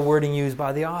supported by the wording used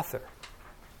by the author?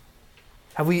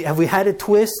 Have we had to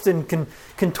twist and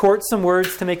contort some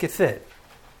words to make it fit?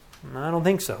 I don't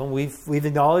think so. We've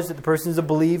acknowledged that the person is a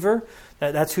believer,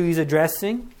 that's who he's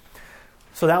addressing.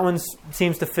 So that one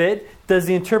seems to fit. Does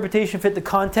the interpretation fit the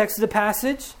context of the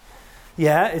passage?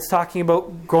 Yeah, it's talking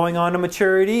about growing on to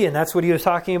maturity, and that's what he was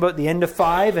talking about at the end of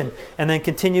 5 and then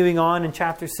continuing on in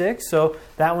chapter 6. So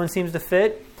that one seems to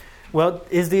fit. Well,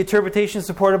 is the interpretation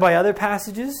supported by other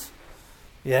passages?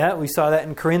 Yeah, we saw that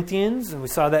in Corinthians, and we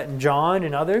saw that in John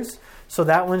and others. So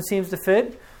that one seems to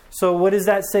fit. So what does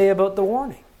that say about the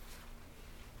warning?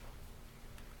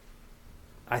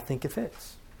 I think it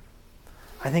fits.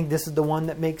 I think this is the one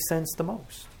that makes sense the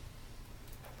most.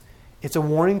 It's a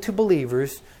warning to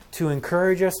believers to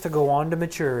encourage us to go on to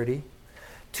maturity,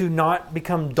 to not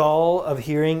become dull of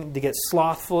hearing, to get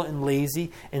slothful and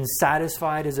lazy and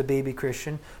satisfied as a baby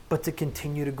Christian, but to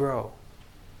continue to grow.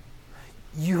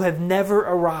 You have never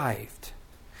arrived.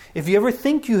 If you ever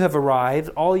think you have arrived,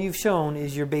 all you've shown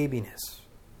is your babiness.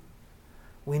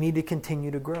 We need to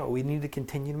continue to grow. We need to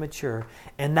continue to mature.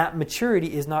 And that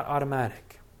maturity is not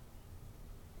automatic.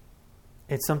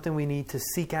 It's something we need to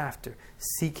seek after.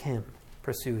 Seek Him.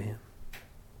 Pursue Him.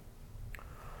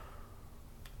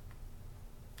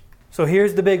 So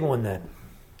here's the big one then.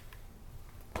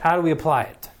 How do we apply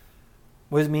it?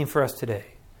 What does it mean for us today?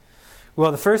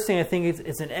 Well, the first thing I think is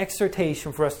it's an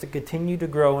exhortation for us to continue to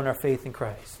grow in our faith in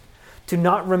Christ. To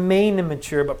not remain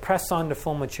immature, but press on to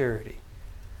full maturity.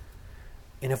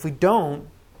 And if we don't,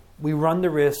 we run the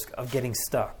risk of getting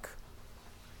stuck.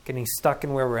 Getting stuck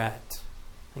in where we're at.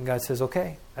 And God says,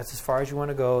 okay, that's as far as you want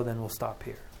to go, then we'll stop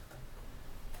here.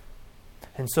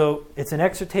 And so it's an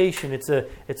exhortation, it's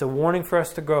a warning for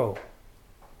us to grow.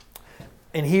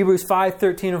 In Hebrews 5,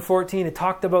 13 and 14, it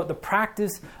talked about the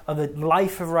practice of the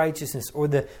life of righteousness, or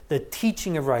the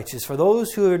teaching of righteousness. For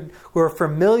those who are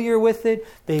familiar with it,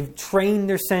 they've trained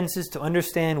their senses to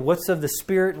understand what's of the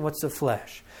Spirit and what's of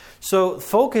flesh. So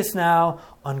focus now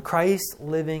on Christ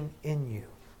living in you.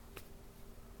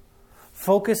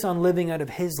 Focus on living out of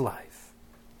His life.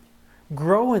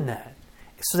 Grow in that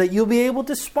so that you'll be able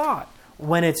to spot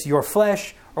when it's your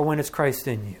flesh or when it's Christ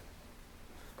in you.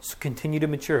 So continue to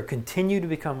mature. Continue to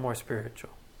become more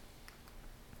spiritual.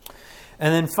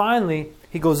 And then finally,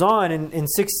 he goes on in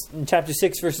chapter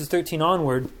 6, verses 13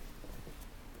 onward.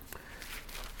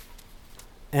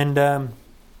 And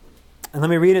let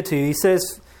me read it to you. He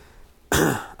says,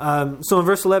 so in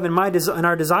verse 11, and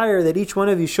our desire that each one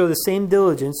of you show the same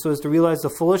diligence so as to realize the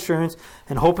full assurance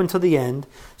and hope until the end,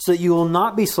 so that you will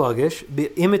not be sluggish, be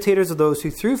imitators of those who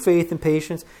through faith and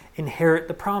patience inherit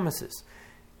the promises,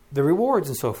 the rewards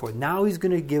and so forth. Now he's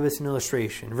going to give us an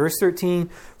illustration. Verse 13,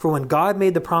 for when God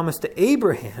made the promise to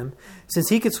Abraham, since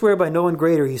he could swear by no one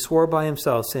greater, he swore by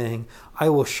himself, saying, I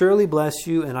will surely bless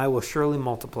you and I will surely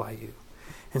multiply you.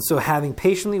 And so having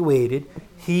patiently waited,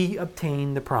 he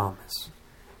obtained the promise.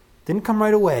 Didn't come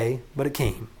right away, but it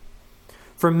came.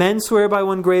 For men swear by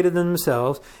one greater than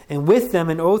themselves, and with them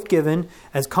an oath given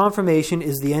as confirmation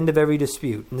is the end of every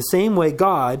dispute. In the same way,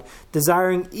 God,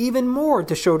 desiring even more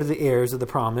to show to the heirs of the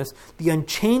promise the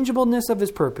unchangeableness of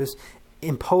His purpose,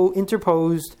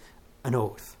 interposed an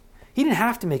oath. He didn't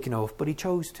have to make an oath, but He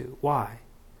chose to. Why?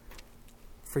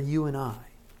 For you and I.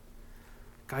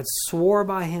 God swore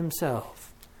by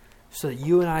Himself so that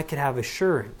you and I could have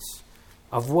assurance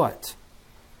of what?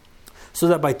 So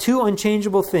that by two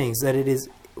unchangeable things,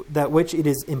 that which it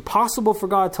is impossible for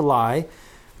God to lie,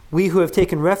 we who have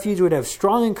taken refuge would have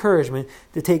strong encouragement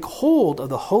to take hold of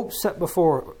the hope set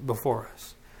before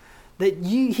us. That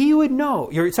you would know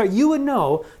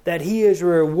that He is a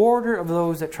rewarder of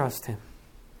those that trust Him.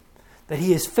 That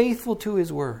He is faithful to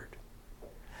His word.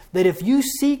 That if you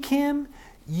seek Him,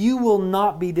 you will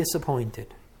not be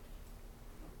disappointed.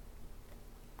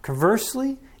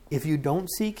 Conversely, if you don't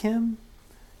seek Him,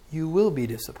 you will be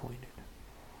disappointed.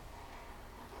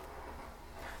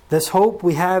 This hope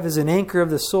we have is an anchor of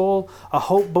the soul, a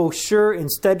hope both sure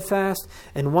and steadfast,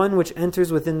 and one which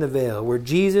enters within the veil, where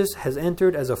Jesus has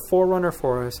entered as a forerunner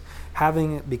for us,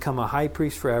 having become a high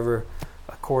priest forever,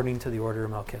 according to the order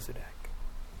of Melchizedek.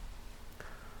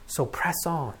 So press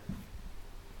on.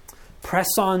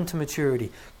 Press on to maturity.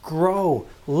 Grow.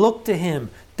 Look to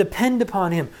Him. Depend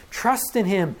upon Him. Trust in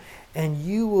Him. And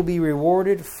you will be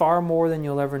rewarded far more than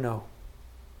you'll ever know.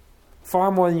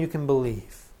 Far more than you can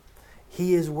believe.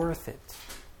 He is worth it.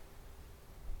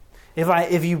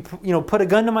 If you put a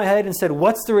gun to my head and said,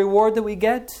 what's the reward that we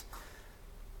get?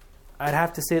 I'd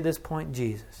have to say at this point,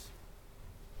 Jesus.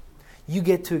 You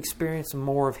get to experience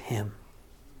more of Him.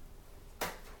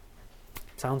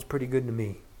 Sounds pretty good to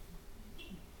me.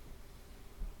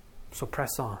 So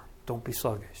press on. Don't be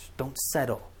sluggish. Don't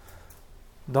settle.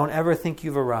 Don't ever think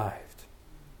you've arrived.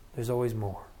 There's always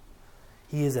more.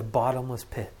 He is a bottomless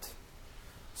pit.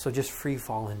 So just free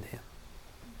fall into him.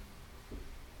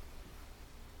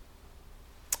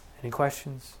 Any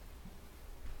questions?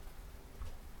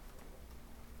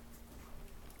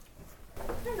 I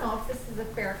don't know if this is a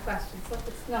fair question, so if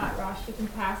it's not, Ross, you can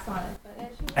pass on it. But as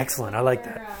you Excellent, I like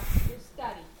that. Your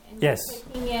study and Yes. you're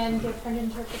taking in different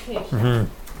interpretations, Mhm.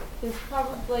 there's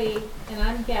probably, and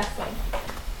I'm guessing,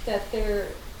 that there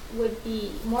would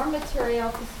be more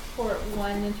material to support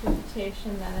one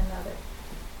interpretation than another.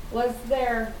 Was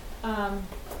there a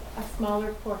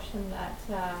smaller portion that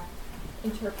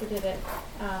interpreted it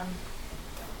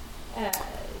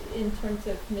in terms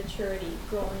of maturity,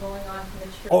 going on to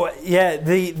maturity? Oh yeah,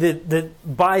 the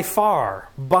by far,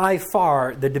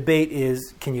 the debate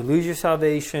is: can you lose your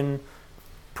salvation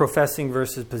professing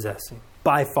versus possessing?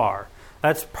 By far,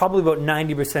 that's probably about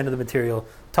 90% of the material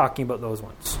talking about those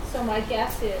ones. So my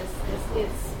guess is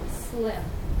it's slim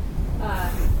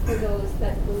for those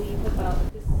that believe about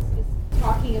this is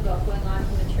talking about going on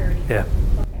to maturity. Yeah,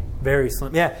 Okay. very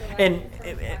slim. Yeah, So and that's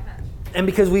my hunch. and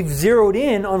because we've zeroed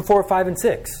in on 4, 5, and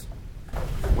 6.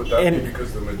 Would that And- be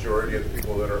because the majority of the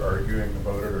people that are arguing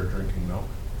about it are drinking milk?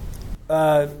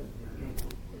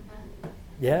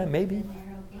 Yeah, maybe,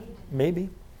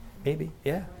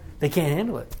 yeah. They can't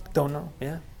handle it. Don't know.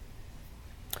 Yeah,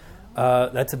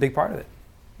 that's a big part of it.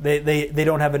 They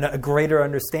don't have a greater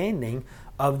understanding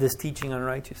of this teaching on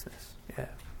righteousness. Yeah,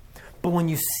 but when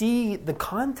you see the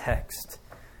context,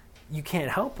 you can't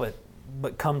help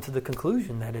but come to the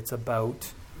conclusion that it's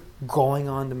about going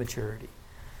on to maturity,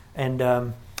 and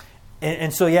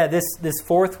so yeah, this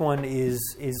fourth one is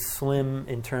slim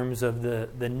in terms of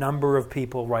the number of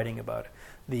people writing about it.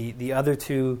 The other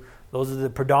two, those are the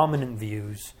predominant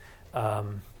views,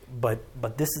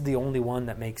 but this is the only one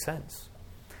that makes sense.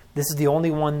 This is the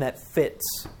only one that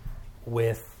fits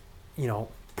with,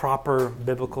 proper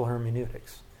biblical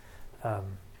hermeneutics.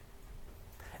 And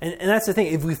that's the thing.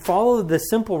 If we follow the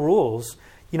simple rules,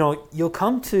 you'll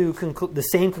come to the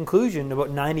same conclusion about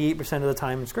 98% of the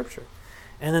time in Scripture.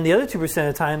 And then the other 2%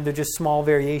 of the time, they're just small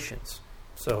variations.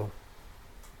 So,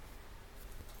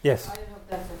 yes? I don't know if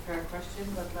that's a fair question,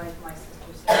 but like my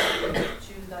sister said, if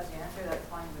you choose not to answer, that's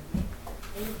fine with me.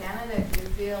 In Canada, do you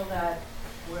feel that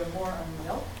we're more on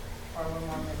milk or we're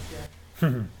more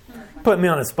mature? Put me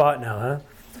on the spot now, huh?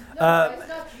 No, it's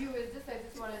not you. It's just I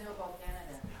just want to know about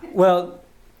Canada. Well,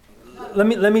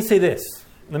 let me say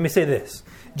this.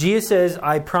 Jesus says,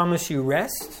 "I promise you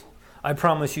rest. I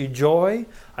promise you joy.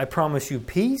 I promise you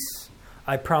peace.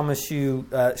 I promise you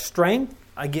strength.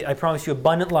 I promise you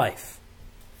abundant life."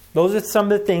 Those are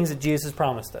some of the things that Jesus has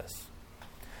promised us.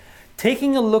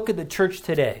 Taking a look at the church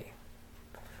today,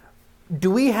 do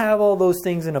we have all those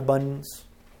things in abundance?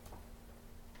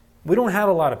 We don't have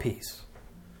a lot of peace.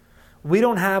 We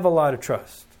don't have a lot of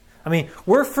trust. I mean,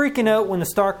 we're freaking out when the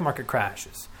stock market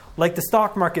crashes. Like the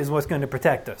stock market is what's going to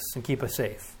protect us and keep us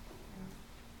safe.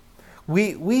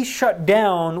 We shut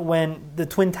down when the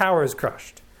Twin Towers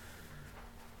crushed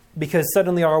because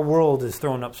suddenly our world is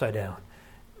thrown upside down.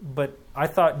 But I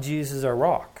thought Jesus is our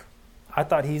rock. I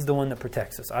thought he's the one that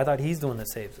protects us. I thought he's the one that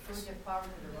saves So we us. give power to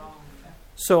the wrong.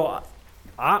 So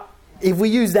if we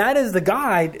use that as the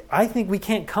guide, I think we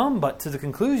can't come but to the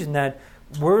conclusion that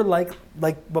we're like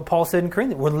what Paul said in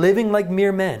Corinthians. We're living like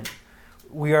mere men.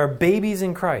 We are babies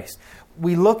in Christ.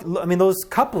 Those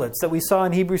couplets that we saw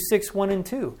in Hebrews 6, 1 and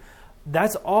 2,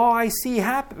 that's all I see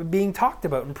being talked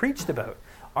about and preached about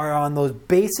are on those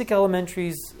basic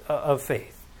elementaries of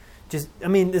faith.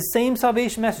 The same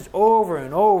salvation message over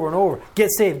and over and over.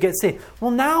 Get saved, get saved.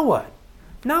 Well, now what?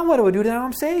 Now what do I do now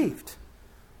I'm saved?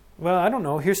 Well, I don't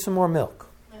know. Here's some more milk.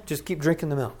 Just keep drinking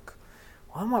the milk.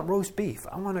 Well, I want roast beef.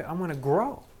 I want to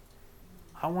grow.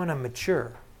 I want to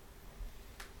mature.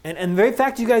 And the very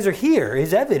fact you guys are here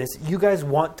is evidence you guys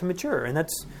want to mature, and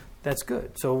that's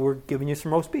good. So we're giving you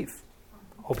some roast beef.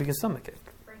 Hope you can stomach it.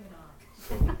 Bring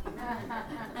it on.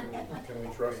 Can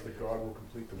we trust that God will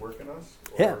complete the work in us?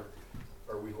 Or Yeah.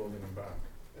 are we holding him back?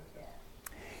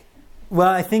 Well,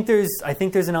 I think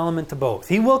there's an element to both.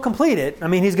 He will complete it.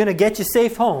 He's going to get you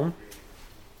safe home,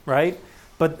 right?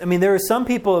 But there are some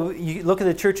people. You look at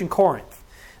the church in Corinth.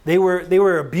 They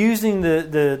were abusing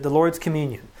the Lord's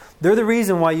communion. They're the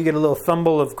reason why you get a little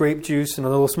thimble of grape juice and a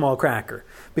little small cracker,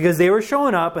 because they were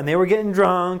showing up and they were getting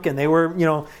drunk and they were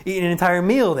eating an entire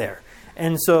meal there.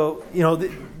 And so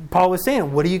Paul was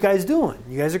saying, "What are you guys doing?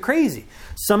 You guys are crazy.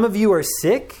 Some of you are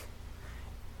sick,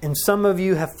 and some of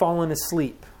you have fallen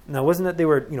asleep." Now, it wasn't that they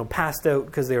were passed out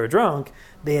because they were drunk.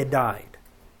 They had died.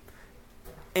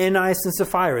 Ananias and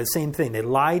Sapphira, the same thing. They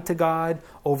lied to God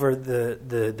over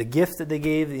the gift that they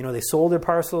gave. They sold their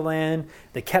parcel of land.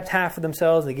 They kept half for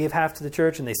themselves. They gave half to the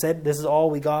church, and they said, this is all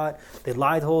we got. They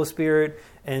lied to the Holy Spirit,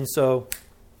 and so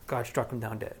God struck them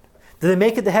down dead. Did they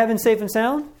make it to heaven safe and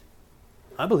sound?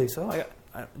 I believe so.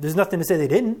 There's nothing to say they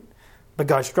didn't, but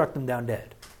God struck them down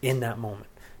dead in that moment.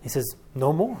 He says,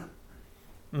 no more.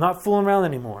 I'm not fooling around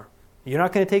anymore. You're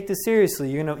not going to take this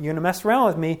seriously. You're going to mess around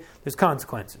with me. There's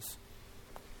consequences.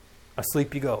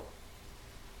 Asleep you go.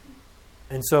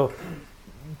 And so,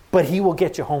 but he will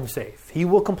get you home safe. He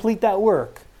will complete that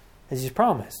work as he's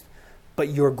promised. But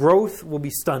your growth will be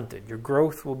stunted.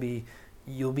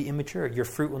 You'll be immature. Your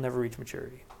fruit will never reach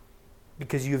maturity.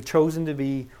 Because you have chosen to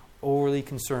be overly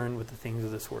concerned with the things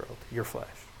of this world, your flesh.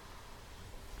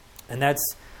 And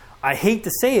I hate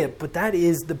to say it, but that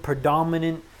is the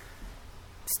predominant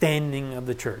standing of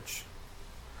the church.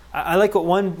 I like what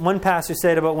one pastor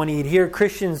said about when he'd hear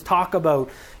Christians talk about,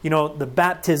 the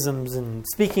baptisms and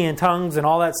speaking in tongues and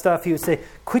all that stuff. He would say,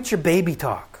 quit your baby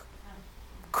talk.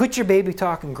 Quit your baby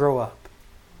talk and grow up.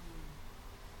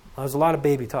 There's a lot of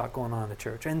baby talk going on in the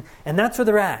church. And that's where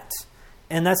they're at.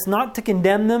 And that's not to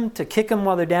condemn them, to kick them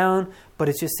while they're down, but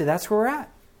it's just that's where we're at.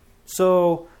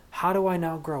 So how do I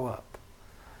now grow up?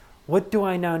 What do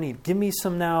I now need? Give me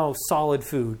some now solid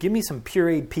food. Give me some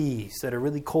pureed peas that are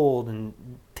really cold and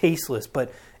tasteless,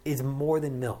 but it's more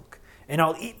than milk. And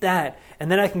I'll eat that, and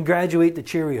then I can graduate to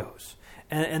Cheerios.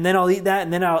 And then I'll eat that,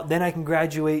 and then I can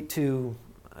graduate to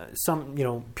some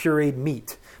pureed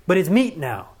meat. But it's meat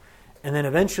now. And then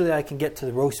eventually I can get to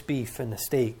the roast beef and the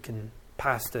steak and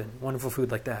pasta and wonderful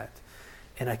food like that.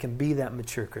 And I can be that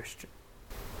mature Christian.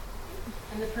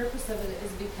 And the purpose of it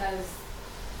is because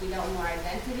we don't know our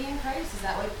identity in Christ? Is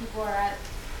that why people are at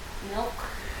milk?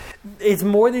 It's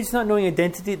more than just not knowing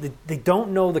identity. They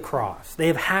don't know the cross. They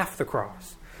have half the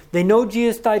cross. They know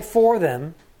Jesus died for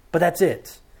them, but that's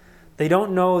it. They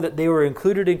don't know that they were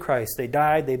included in Christ. They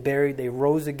died, they buried, they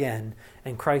rose again,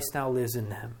 and Christ now lives in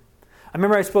them. I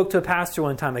remember I spoke to a pastor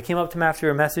one time. I came up to him after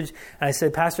a message, and I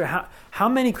said, Pastor, how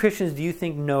many Christians do you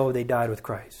think know they died with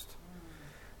Christ?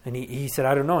 And he said,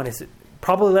 I don't know. And I said,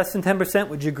 probably less than 10%.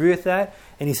 Would you agree with that?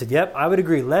 And he said, yep, I would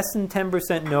agree. Less than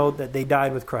 10% know that they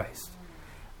died with Christ.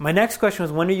 My next question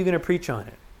was, when are you going to preach on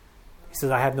it? He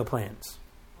says, I have no plans.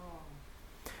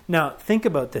 Now, think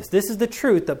about this. This is the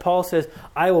truth that Paul says,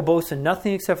 I will boast in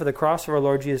nothing except for the cross of our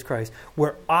Lord Jesus Christ,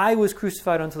 where I was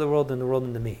crucified unto the world and the world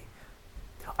unto me.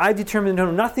 I've determined to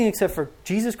know nothing except for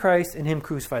Jesus Christ and Him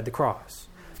crucified, the cross.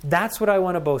 That's what I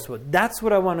want to boast about. That's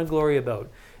what I want to glory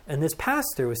about. And this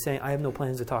pastor was saying, I have no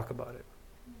plans to talk about it.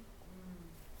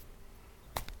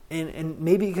 And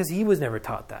maybe because he was never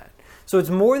taught that. So it's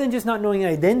more than just not knowing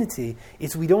identity.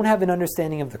 It's we don't have an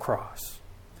understanding of the cross.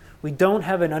 We don't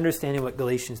have an understanding of what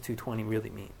Galatians 2:20 really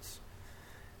means.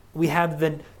 We have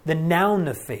the noun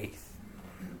of faith,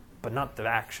 but not the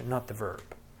action, not the verb.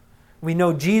 We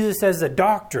know Jesus as a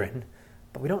doctrine,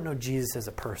 but we don't know Jesus as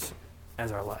a person,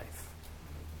 as our life.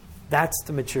 That's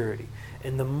the maturity.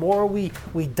 And the more we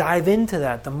dive into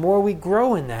that, the more we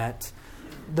grow in that,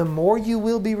 the more you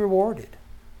will be rewarded.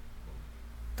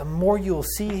 The more you will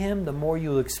see Him, the more you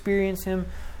will experience Him,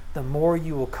 the more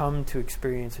you will come to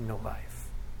experience and know life.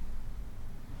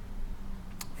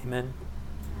 Amen.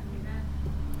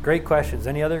 Great questions.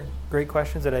 Any other great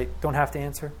questions that I don't have to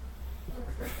answer?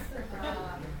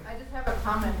 I just have a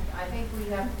comment. I think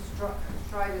we have to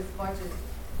strive as much as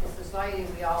the society.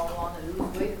 We all want to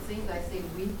lose weight. It seems I say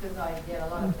we because I get a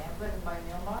lot of pamphlet in my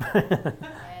mailbox,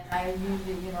 and I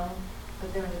usually,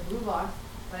 put them in the blue box.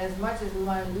 But as much as we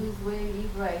want to lose weight, eat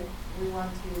right, we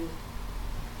want to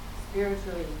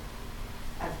spiritually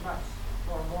as much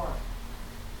or more.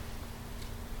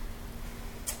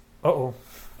 Uh-oh.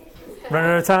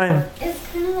 Running out of time. It's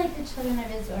kind of like the children of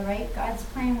Israel, right? God's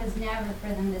plan was never for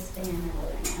them to stay in the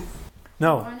wilderness.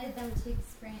 No. He wanted them to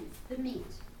experience the meat.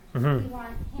 Mm-hmm. We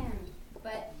want Him.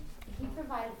 But He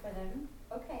provided for them.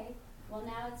 Okay, well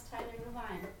now it's time to move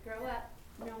on. Grow up.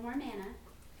 No more manna.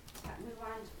 Move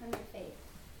on from your faith.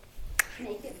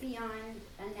 Make it beyond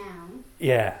a noun.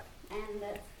 Yeah. And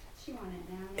she wanted it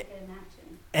now. Make it an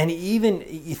action. And even,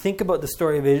 you think about the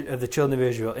story of the children of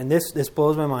Israel, and this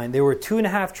blows my mind. There were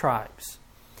 2.5 tribes.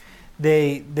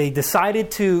 They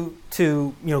decided to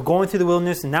go into the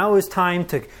wilderness, and now it was time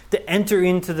to enter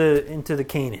into the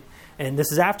Canaan. And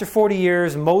this is after 40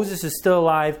 years. Moses is still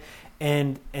alive,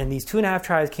 and these 2.5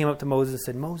 tribes came up to Moses and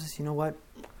said, Moses, you know what?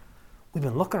 We've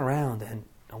been looking around, and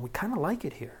we kind of like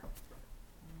it here.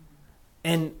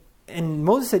 And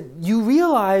Moses said, you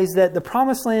realize that the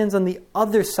promised land's on the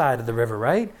other side of the river,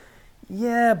 right?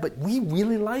 Yeah, but we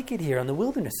really like it here on the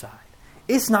wilderness side.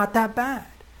 It's not that bad.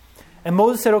 And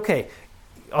Moses said, okay,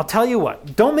 I'll tell you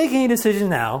what, don't make any decisions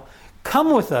now.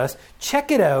 Come with us,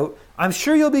 check it out. I'm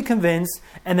sure you'll be convinced.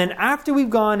 And then after we've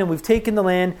gone and we've taken the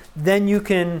land, then you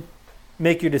can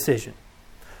make your decision.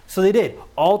 So they did.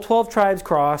 All 12 tribes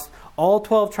crossed. All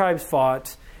 12 tribes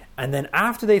fought. And then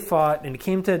after they fought and it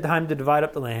came to time to divide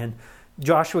up the land,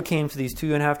 Joshua came to these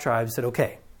 2.5 tribes and said,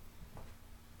 okay,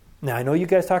 now I know you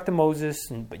guys talked to Moses,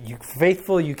 but you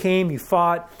faithful, you came, you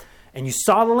fought, and you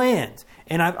saw the land.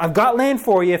 And I've got land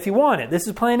for you if you want it. This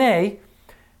is plan A.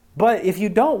 But if you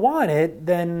don't want it,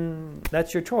 then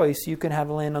that's your choice. You can have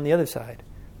the land on the other side.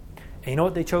 And you know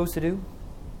what they chose to do?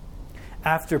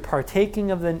 After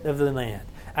partaking of the land,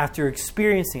 after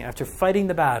experiencing, after fighting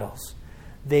the battles,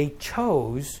 they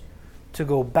chose to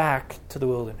go back to the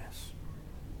wilderness.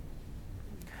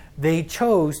 They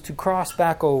chose to cross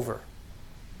back over.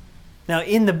 Now,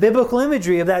 in the biblical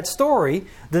imagery of that story,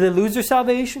 did they lose their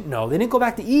salvation? No, they didn't go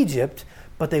back to Egypt,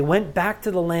 but they went back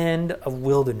to the land of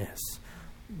wilderness,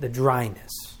 the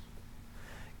dryness.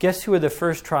 Guess who were the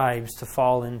first tribes to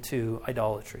fall into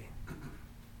idolatry,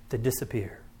 to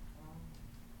disappear?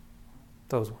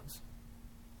 Those ones.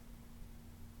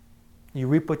 You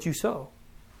reap what you sow.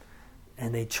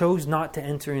 And they chose not to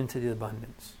enter into the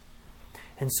abundance.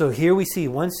 And so here we see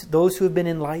once those who have been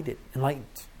enlightened,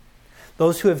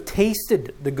 those who have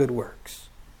tasted the good works,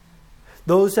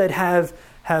 those that have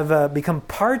become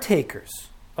partakers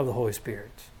of the Holy Spirit,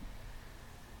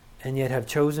 and yet have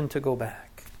chosen to go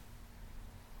back,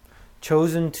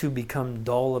 chosen to become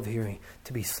dull of hearing,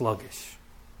 to be sluggish.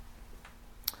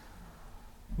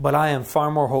 But I am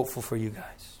far more hopeful for you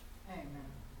guys. Amen.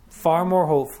 Far more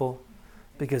hopeful,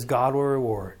 because God will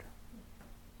reward.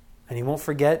 And He won't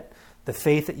forget the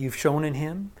faith that you've shown in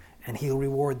Him, and He'll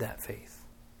reward that faith.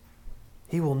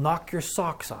 He will knock your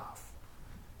socks off.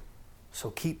 So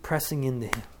keep pressing into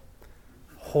Him,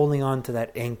 holding on to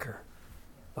that anchor,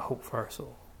 the hope for our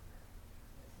soul.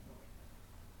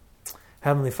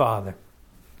 Heavenly Father,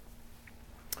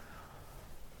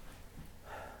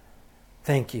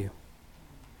 thank you.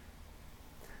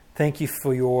 Thank you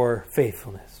for your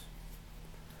faithfulness,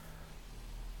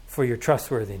 for your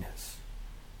trustworthiness,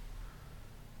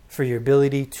 for your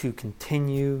ability to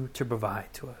continue to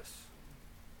provide to us.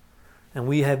 And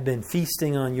we have been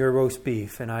feasting on your roast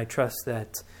beef, and I trust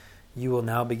that you will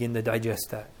now begin to digest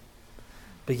that,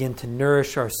 begin to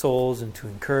nourish our souls and to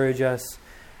encourage us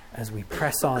as we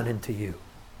press on into you.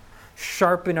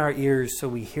 Sharpen our ears so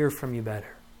we hear from you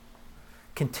better.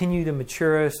 Continue to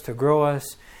mature us, to grow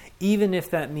us, even if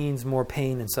that means more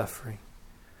pain and suffering,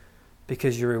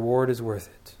 because your reward is worth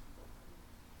it.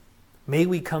 May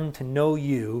we come to know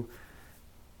you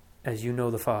as you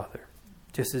know the Father,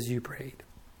 just as you prayed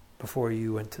before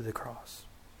you went to the cross.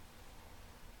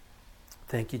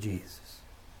 Thank you, Jesus.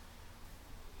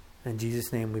 In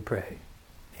Jesus' name we pray.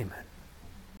 Amen.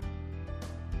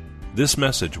 This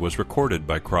message was recorded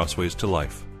by Crossways to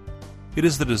Life. It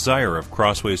is the desire of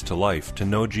Crossways to Life to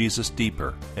know Jesus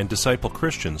deeper and disciple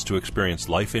Christians to experience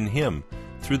life in Him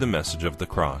through the message of the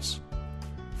cross.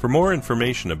 For more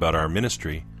information about our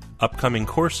ministry, upcoming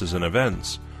courses and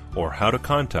events, or how to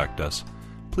contact us,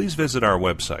 please visit our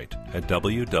website at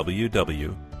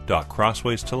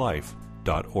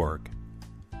www.crosswaystolife.org.